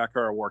Warjack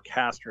or a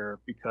Warcaster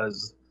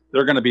because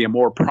they're going to be a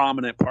more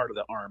prominent part of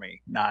the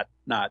army, not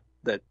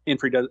that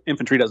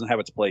infantry doesn't have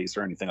its place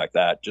or anything like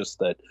that. Just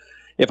that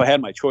if I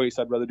had my choice,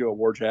 I'd rather do a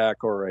Warjack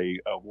or a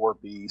War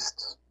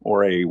Beast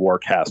or a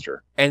Warcaster.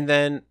 And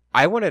then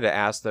I wanted to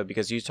ask, though,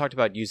 because you talked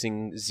about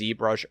using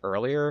ZBrush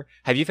earlier.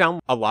 Have you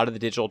found a lot of the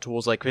digital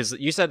tools, like, because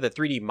you said the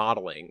 3D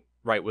modeling,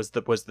 right, was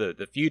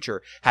the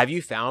future. Have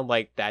you found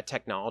like that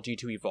technology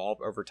to evolve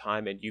over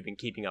time and you've been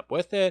keeping up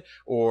with it?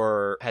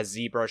 Or has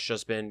ZBrush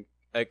just been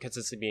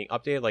consistently being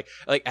updated? Like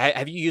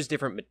have you used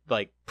different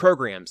like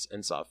programs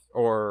and stuff,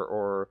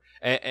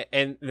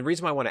 and the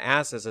reason why I want to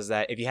ask this is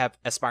that if you have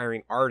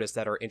aspiring artists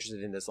that are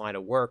interested in this line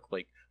of work,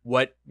 like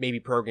what maybe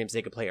programs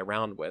they could play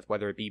around with,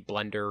 whether it be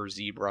Blender,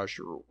 ZBrush,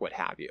 or what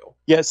have you.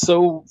 Yeah,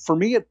 so for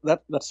me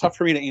that's tough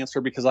for me to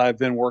answer because I've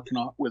been working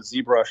with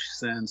ZBrush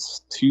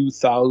since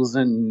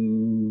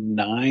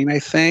 2009, I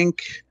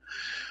think.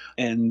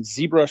 And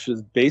ZBrush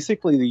is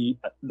basically the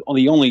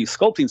only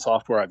sculpting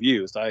software I've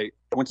used. I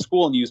went to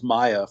school and used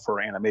Maya for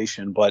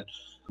animation, but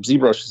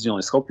ZBrush is the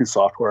only sculpting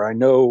software. I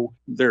know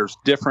there's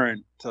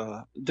different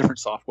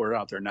software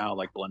out there now,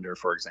 like Blender,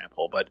 for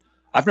example, but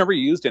I've never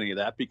used any of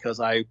that because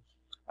I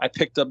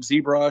picked up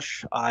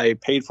ZBrush. I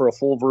paid for a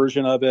full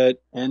version of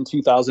it in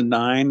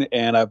 2009,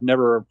 and I've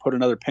never put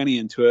another penny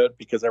into it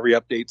because every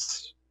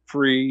update's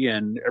free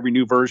and every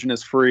new version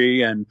is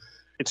free, and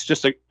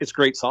it's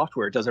great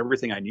software. It does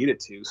everything I need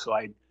it to, so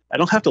I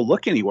don't have to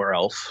look anywhere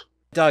else.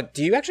 Doug,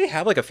 do you actually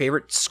have like a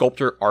favorite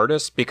sculptor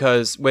artist?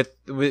 Because with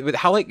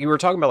how, like, you were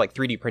talking about like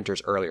 3D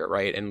printers earlier,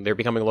 right? And they're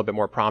becoming a little bit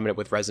more prominent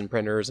with resin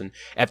printers and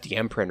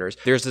FDM printers.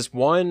 There's this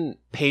one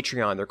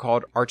Patreon, they're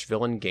called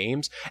Archvillain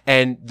Games,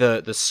 and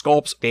the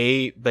sculpts,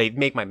 they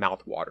make my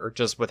mouth water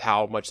just with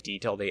how much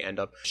detail they end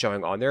up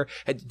showing on there.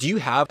 Do you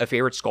have a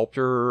favorite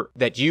sculptor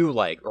that you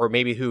like, or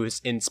maybe who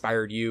has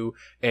inspired you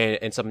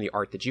in some of the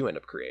art that you end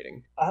up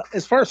creating?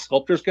 As far as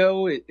sculptors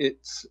go,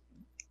 it's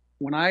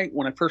when I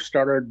first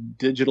started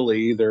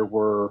digitally, there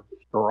were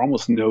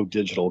almost no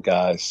digital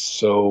guys.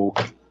 So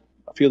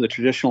a few of the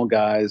traditional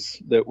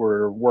guys that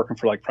were working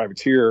for like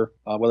Privateer,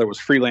 whether it was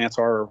freelance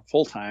or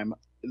full time,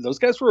 those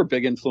guys were a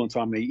big influence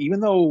on me. Even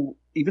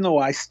though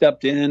I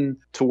stepped in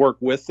to work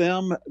with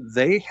them,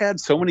 they had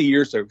so many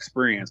years of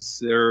experience.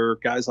 There are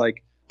guys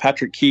like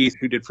Patrick Keith,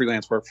 who did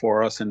freelance work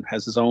for us and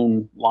has his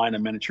own line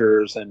of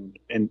miniatures and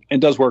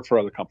does work for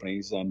other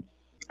companies. And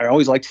I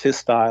always liked his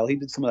style. He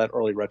did some of that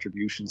early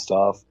Retribution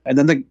stuff. And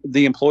then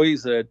the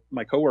employees that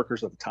my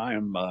coworkers at the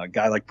time, a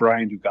guy like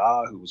Brian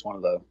Dugas, who was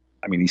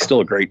he's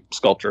still a great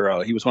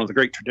sculptor. He was one of the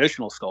great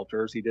traditional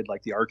sculptors. He did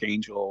like the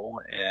Archangel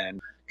and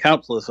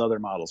countless other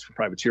models for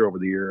Privateer over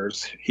the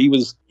years. He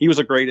was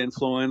a great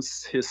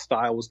influence. His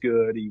style was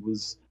good.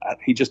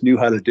 He just knew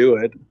how to do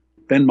it.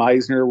 Ben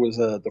Meisner was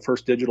the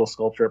first digital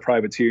sculptor at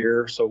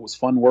Privateer, so it was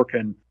fun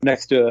working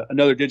next to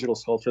another digital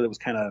sculptor that was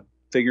kind of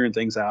figuring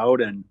things out.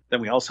 And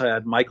then we also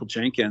had Michael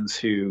Jenkins,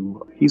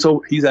 who he's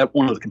at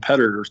one of the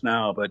competitors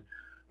now, but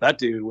that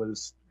dude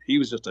was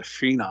just a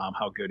phenom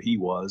how good he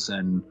was.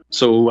 And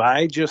so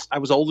I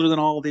was older than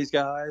all of these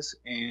guys,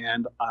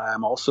 and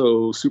I'm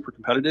also super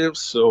competitive,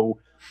 so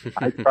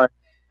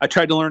I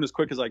tried to learn as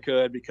quick as I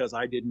could because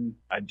I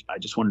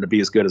just wanted to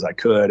be as good as I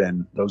could.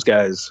 And those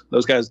guys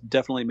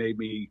definitely made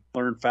me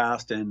learn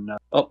fast and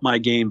up my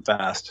game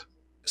fast.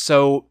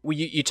 So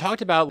you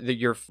talked about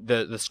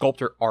the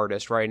sculptor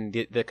artist, right, and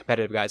the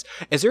competitive guys.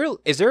 Is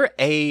there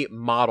a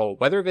model,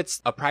 whether if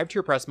it's a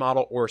Privateer Press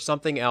model or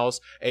something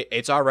else,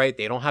 it's all right,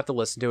 they don't have to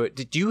listen to it.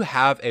 Did you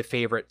have a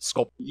favorite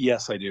sculptor?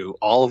 Yes, I do.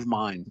 All of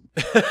mine.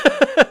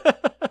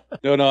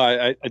 No,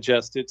 I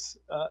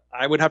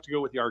I would have to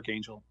go with the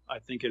Archangel. I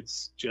think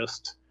it's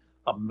just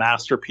a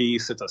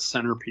masterpiece. It's a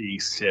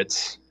centerpiece.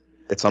 It's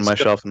on my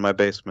shelf in my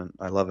basement.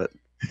 I love it.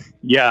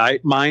 Yeah,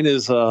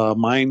 mine's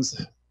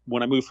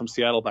when I moved from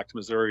Seattle back to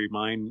Missouri.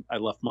 I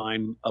left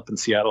mine up in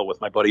Seattle with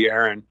my buddy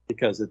Aaron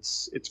because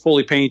it's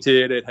fully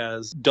painted. It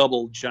has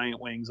double giant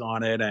wings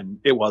on it, and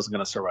it wasn't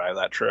going to survive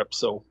that trip.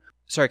 So.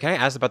 Sorry, can I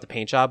ask about the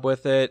paint job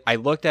with it? I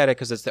looked at it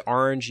because it's the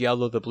orange,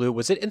 yellow, the blue.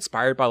 Was it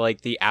inspired by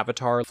like the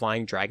Avatar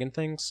flying dragon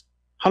things?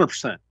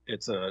 100%.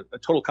 It's a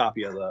total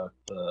copy of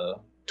the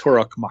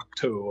Turok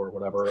Makto or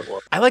whatever it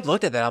was. I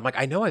looked at that. I'm like,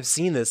 I know I've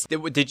seen this.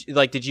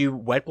 Did you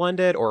wet blend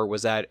it or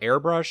was that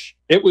airbrush?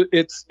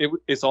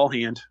 It's all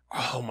hand.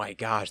 Oh my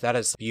gosh, that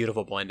is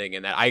beautiful blending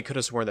in that. I could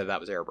have sworn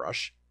that was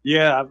airbrush.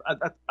 Yeah,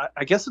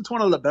 I guess it's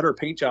one of the better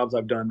paint jobs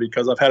I've done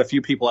because I've had a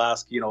few people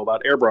ask,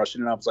 about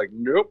airbrushing, and I was like,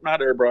 nope, not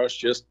airbrush,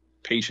 just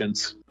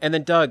patience. And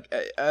then Doug,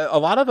 a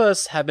lot of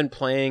us have been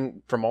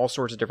playing from all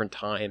sorts of different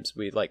times.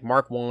 We like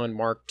Mark 1,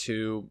 Mark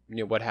 2,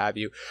 what have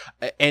you.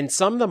 And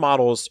some of the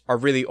models are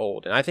really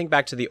old. And I think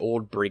back to the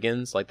old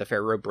brigands, like the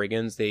Pharaoh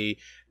brigands.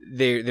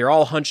 They're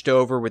all hunched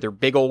over with their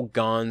big old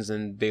guns,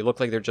 and they look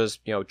like they're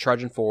just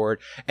trudging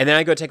forward. And then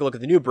I go take a look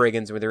at the new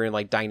brigands where they're in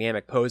like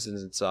dynamic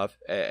poses and stuff.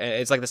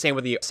 It's like the same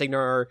with the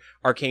Signar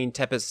Arcane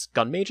Tempest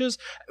gun mages.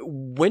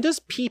 When does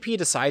PP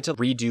decide to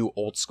redo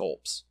old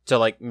sculpts to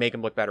like make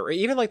them look better? Or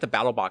even like the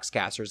battle box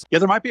casters? Yeah,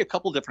 there might be a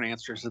couple different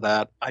answers to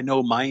that. I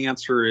know my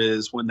answer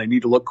is when they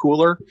need to look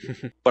cooler,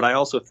 but I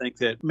also think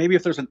that maybe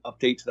if there's an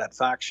update to that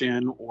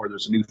faction or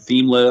there's a new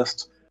theme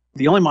list.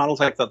 The only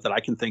models like that I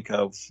can think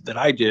of that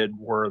I did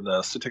were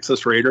the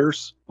Satixus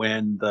Raiders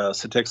when the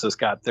Satixus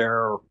got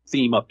their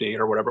theme update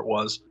or whatever it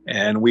was.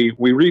 And we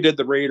redid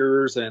the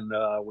Raiders, and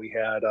we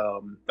had a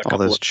couple all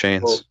those of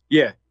chains.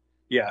 Yeah.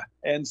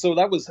 And so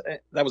that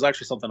was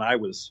actually something I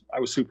was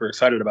super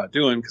excited about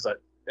doing because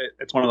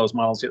it's one of those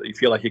models that you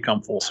feel like you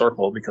come full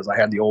circle because I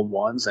had the old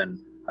ones and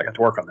I got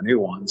to work on the new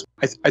ones.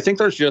 I think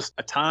there's just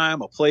a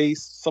time, a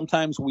place.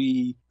 Sometimes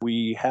we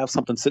have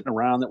something sitting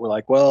around that we're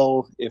like,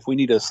 well, if we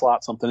need to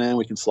slot something in,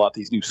 we can slot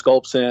these new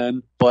sculpts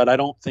in. But I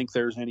don't think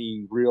there's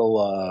any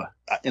real,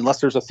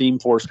 unless there's a theme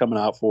force coming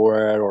out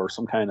for it or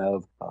some kind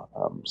of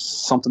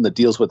something that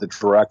deals with it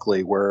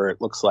directly where it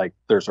looks like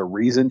there's a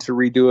reason to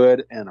redo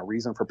it and a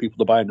reason for people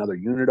to buy another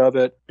unit of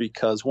it.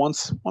 Because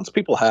once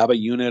people have a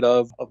unit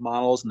of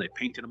models and they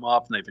painted them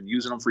up and they've been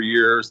using them for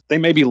years, they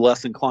may be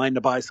less inclined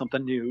to buy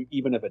something new,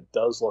 even if it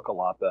does look a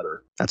lot better.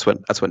 That's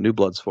what New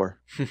Blood's for.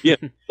 Yeah,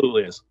 it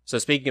absolutely is. So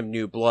speaking of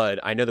New Blood,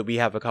 I know that we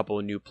have a couple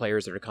of new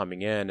players that are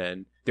coming in,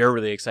 and they're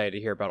really excited to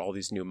hear about all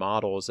these new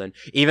models. And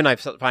even I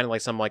find like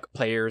some like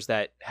players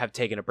that have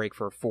taken a break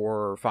for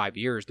 4 or 5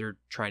 years, they're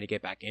trying to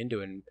get back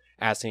into it and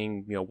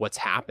asking, what's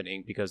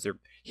happening because they're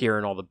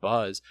hearing all the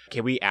buzz.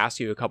 Can we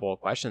ask you a couple of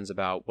questions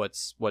about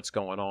what's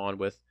going on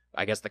with,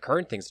 I guess, the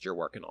current things that you're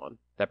working on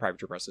that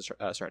Privateer Press is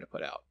starting to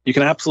put out? You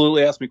can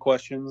absolutely ask me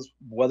questions.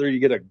 Whether you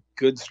get a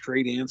good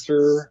straight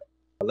answer,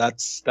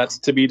 that's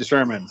to be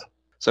determined.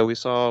 So we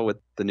saw with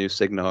the new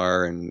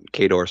Signar and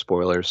Khador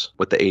spoilers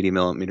with the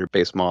 80mm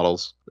base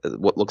models,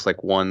 what looks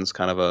like one's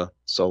kind of a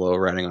solo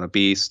riding on a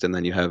beast, and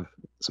then you have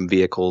some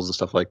vehicles and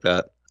stuff like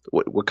that.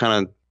 What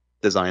kind of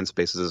design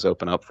spaces this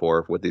open up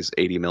for with these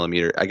 80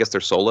 millimeter? I guess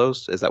they're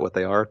solos. Is that what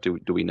they are? Do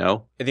we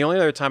know? The only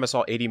other time I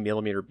saw 80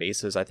 millimeter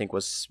bases, I think,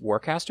 was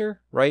Warcaster,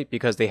 right?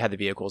 Because they had the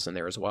vehicles in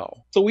there as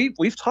well. So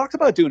we've talked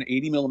about doing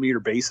 80 millimeter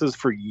bases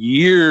for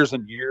years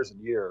and years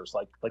and years.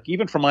 Like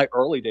even from my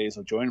early days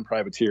of joining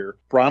Privateer,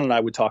 Bron and I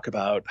would talk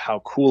about how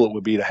cool it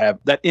would be to have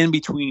that in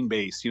between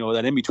base,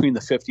 that in between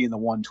the 50 and the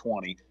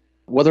 120.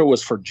 Whether it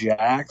was for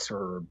jacks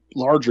or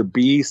larger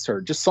beasts or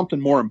just something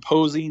more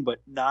imposing, but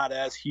not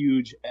as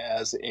huge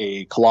as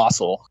a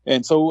Colossal.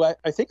 And so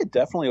I think it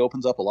definitely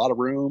opens up a lot of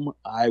room.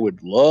 I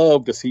would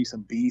love to see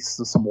some beasts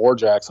and some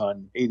warjacks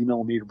on 80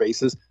 millimeter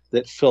bases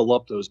that fill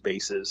up those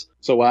bases.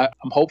 So I'm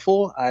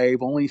hopeful.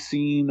 I've only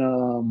seen,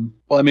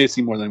 I may have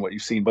seen more than what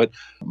you've seen, but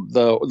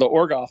the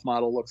Orgoth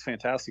model looks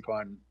fantastic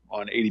on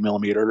 80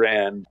 millimeter.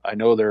 And I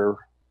know there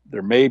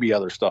may be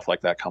other stuff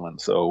like that coming.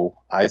 So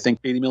I think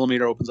 80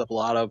 millimeter opens up a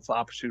lot of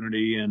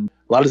opportunity and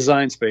a lot of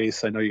design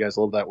space. I know you guys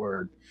love that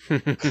word.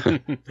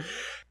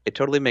 It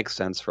totally makes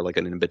sense for like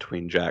an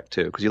in-between jack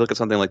too. Because you look at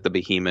something like the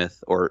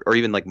Behemoth or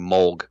even like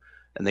Mulg,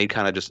 and they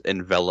kind of just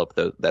envelop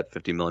that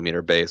 50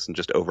 millimeter base and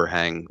just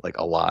overhang like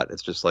a lot.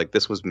 It's just like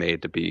this was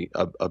made to be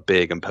a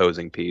big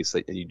imposing piece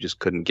that you just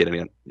couldn't get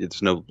any.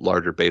 There's no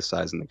larger base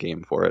size in the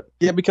game for it.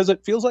 Yeah, because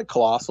it feels like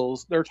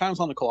Colossals. There are times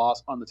on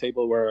the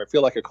table where I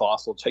feel like a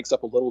Colossal takes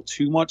up a little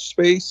too much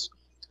space,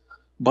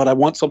 but I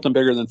want something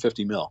bigger than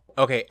 50 mil.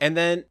 Okay, and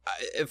then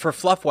for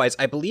fluff-wise,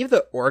 I believe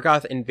the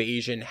Orgoth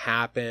invasion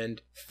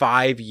happened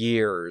 5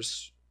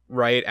 years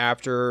right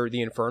after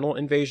the Infernal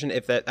invasion. I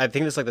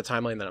think that's like the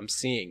timeline that I'm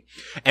seeing,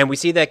 and we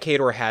see that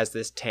Khador has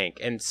this tank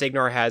and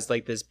Cygnar has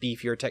like this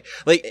beefier tech.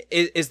 Like,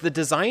 is the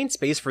design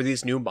space for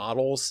these new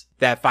models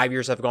that 5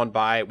 years have gone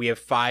by? We have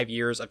 5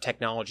 years of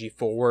technology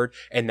forward,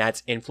 and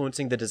that's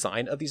influencing the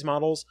design of these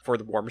models for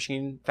the War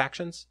Machine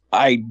factions.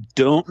 I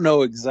don't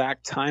know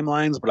exact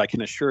timelines, but I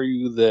can assure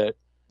you that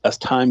as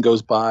time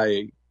goes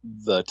by,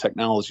 the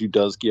technology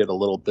does get a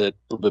little bit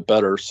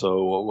better.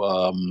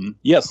 So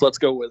yes, let's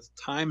go with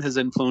time has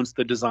influenced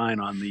the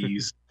design on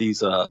these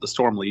the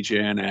Storm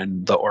Legion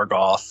and the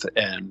Orgoth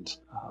and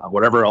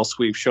whatever else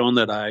we've shown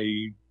that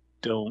I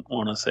don't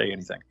want to say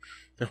anything.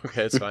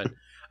 Okay, that's fine.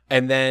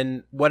 And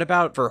then what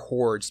about for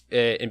hordes?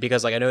 And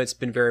because like I know it's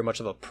been very much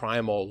of a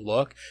primal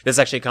look. This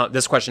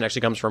question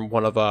actually comes from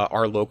one of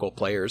our local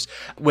players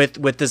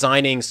with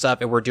designing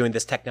stuff, and we're doing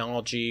this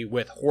technology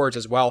with hordes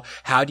as well.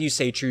 How do you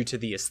stay true to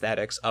the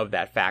aesthetics of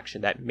that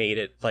faction that made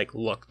it like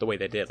look the way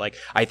they did? Like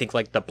I think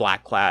like the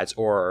Blackclads,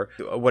 or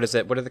what is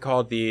it? What are they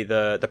called?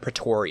 The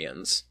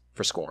Praetorians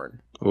for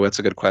Scorn. Oh, that's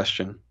a good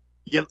question.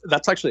 Yeah,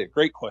 that's actually a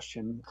great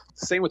question.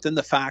 Same within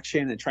the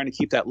faction and trying to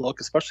keep that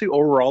look, especially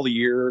over all the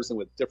years and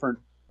with different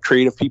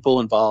creative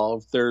people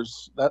involved.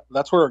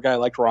 That's where a guy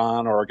like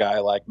Ron or a guy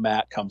like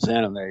Matt comes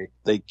in, and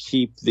they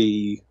keep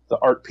the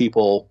art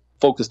people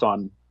focused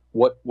on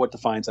what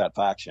defines that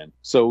faction.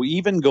 So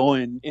even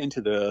going into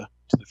the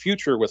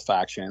future with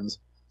factions,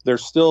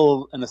 there's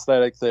still an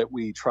aesthetic that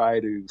we try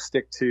to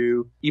stick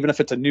to. Even if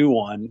it's a new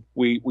one,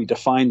 we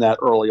define that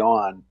early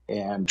on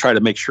and try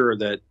to make sure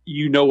that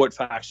you know what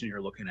faction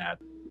you're looking at.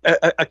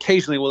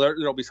 Occasionally,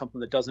 there'll be something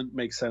that doesn't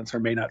make sense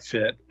or may not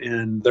fit,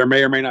 and there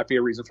may or may not be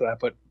a reason for that.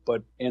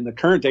 But in the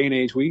current day and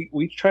age,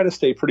 we try to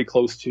stay pretty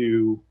close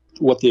to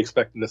what the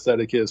expected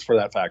aesthetic is for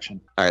that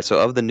faction. All right, so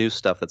of the new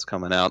stuff that's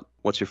coming out,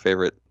 what's your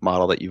favorite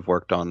model that you've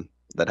worked on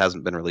that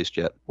hasn't been released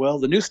yet? Well,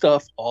 the new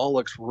stuff all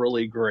looks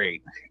really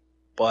great,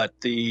 but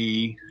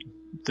the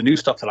new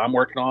stuff that I'm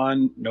working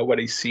on,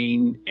 nobody's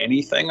seen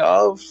anything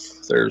of.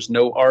 There's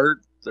no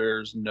art,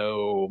 there's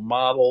no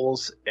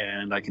models,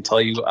 and I can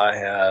tell you I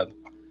have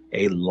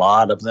a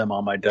lot of them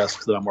on my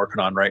desk that I'm working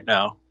on right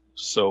now.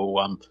 So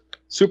I'm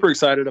super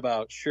excited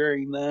about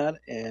sharing that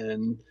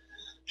and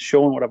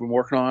showing what I've been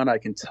working on. I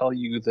can tell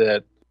you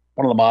that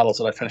one of the models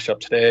that I finished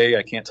up today,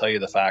 I can't tell you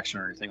the faction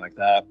or anything like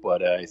that,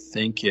 but I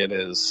think it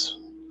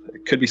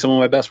could be some of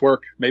my best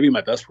work, maybe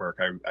my best work.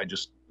 I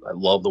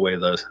love the way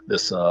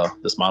this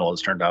model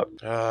has turned out.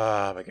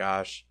 Oh my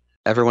gosh.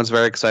 Everyone's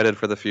very excited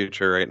for the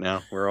future right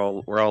now. We're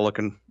all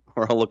looking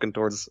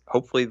towards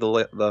hopefully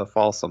the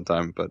fall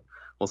sometime, but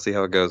we'll see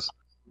how it goes.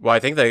 Well, I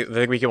think the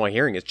thing we keep on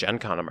hearing is Gen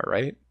Con, am I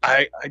right?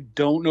 I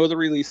don't know the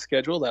release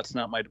schedule. That's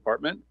not my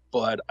department.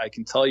 But I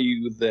can tell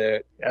you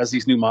that as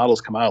these new models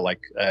come out,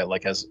 like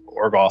as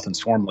Orgoth and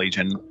Storm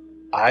Legion,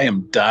 I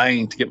am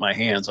dying to get my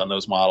hands on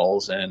those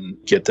models and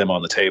get them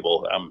on the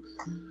table.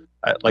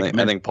 I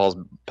think Paul's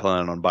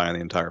planning on buying the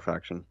entire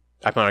faction.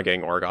 I plan on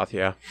getting Orgoth,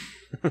 yeah.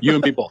 You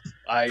and me both.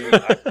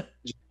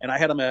 And I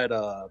had them at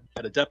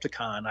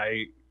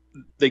Adepticon.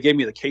 They gave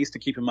me the case to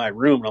keep in my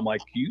room, and I'm like,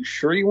 you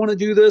sure you want to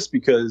do this?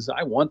 Because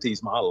I want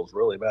these models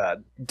really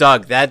bad.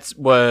 Doug, that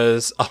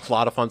was a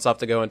lot of fun stuff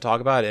to go and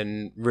talk about,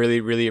 and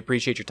really, really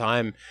appreciate your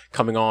time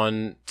coming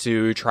on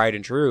to Tried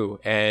and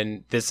True.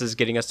 And this is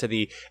getting us to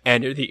the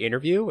end of the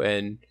interview,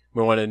 and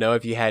we want to know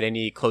if you had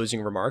any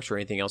closing remarks or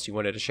anything else you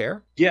wanted to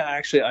share. Yeah,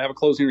 actually, I have a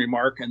closing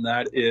remark, and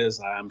that is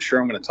I'm sure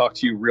I'm going to talk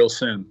to you real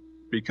soon,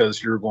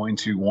 because you're going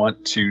to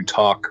want to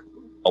talk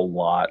a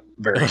lot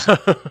very soon.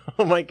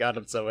 Oh my god,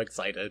 I'm so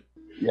excited.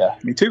 Yeah,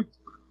 me too.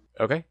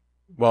 Okay.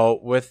 Well,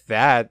 with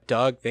that,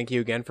 Doug, thank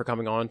you again for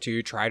coming on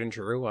to Tried and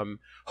True. I'm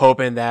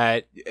hoping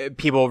that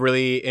people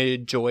really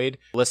enjoyed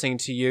listening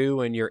to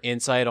you and your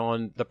insight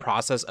on the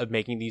process of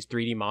making these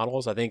 3D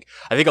models. I think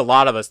a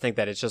lot of us think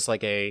that it's just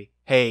like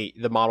hey,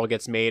 the model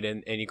gets made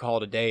and you call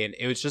it a day. And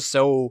it was just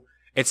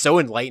it's so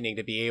enlightening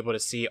to be able to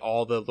see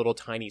all the little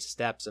tiny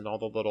steps and all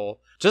the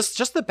little,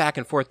 just the back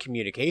and forth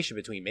communication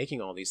between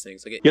making all these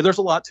things. Yeah, there's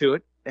a lot to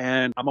it,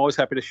 and I'm always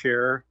happy to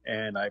share,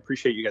 and I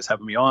appreciate you guys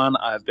having me on.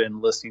 I've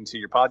been listening to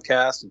your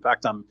podcast. In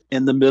fact, I'm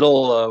in the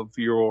middle of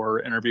your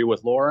interview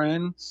with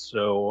Lauren.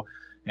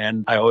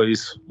 And I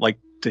always like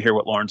to hear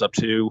what Lauren's up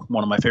to.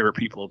 One of my favorite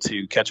people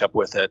to catch up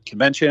with at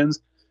conventions,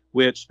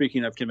 which,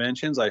 speaking of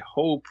conventions, I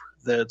hope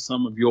that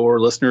some of your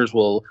listeners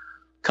will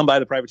come by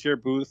the Privateer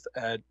booth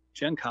at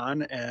Gen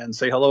Con and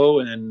say hello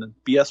and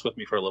BS with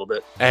me for a little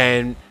bit.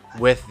 And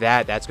with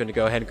that, that's going to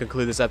go ahead and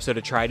conclude this episode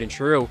of Tried and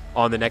True.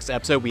 On the next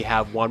episode, we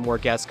have one more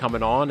guest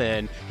coming on,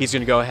 and he's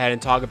going to go ahead and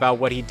talk about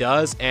what he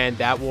does, and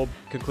that will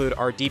conclude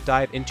our deep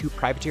dive into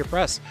Privateer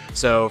Press.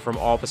 So from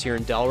all of us here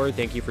in Delaware,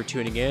 thank you for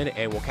tuning in,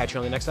 and we'll catch you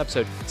on the next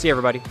episode. See you,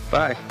 everybody.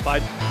 Bye.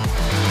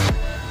 Bye.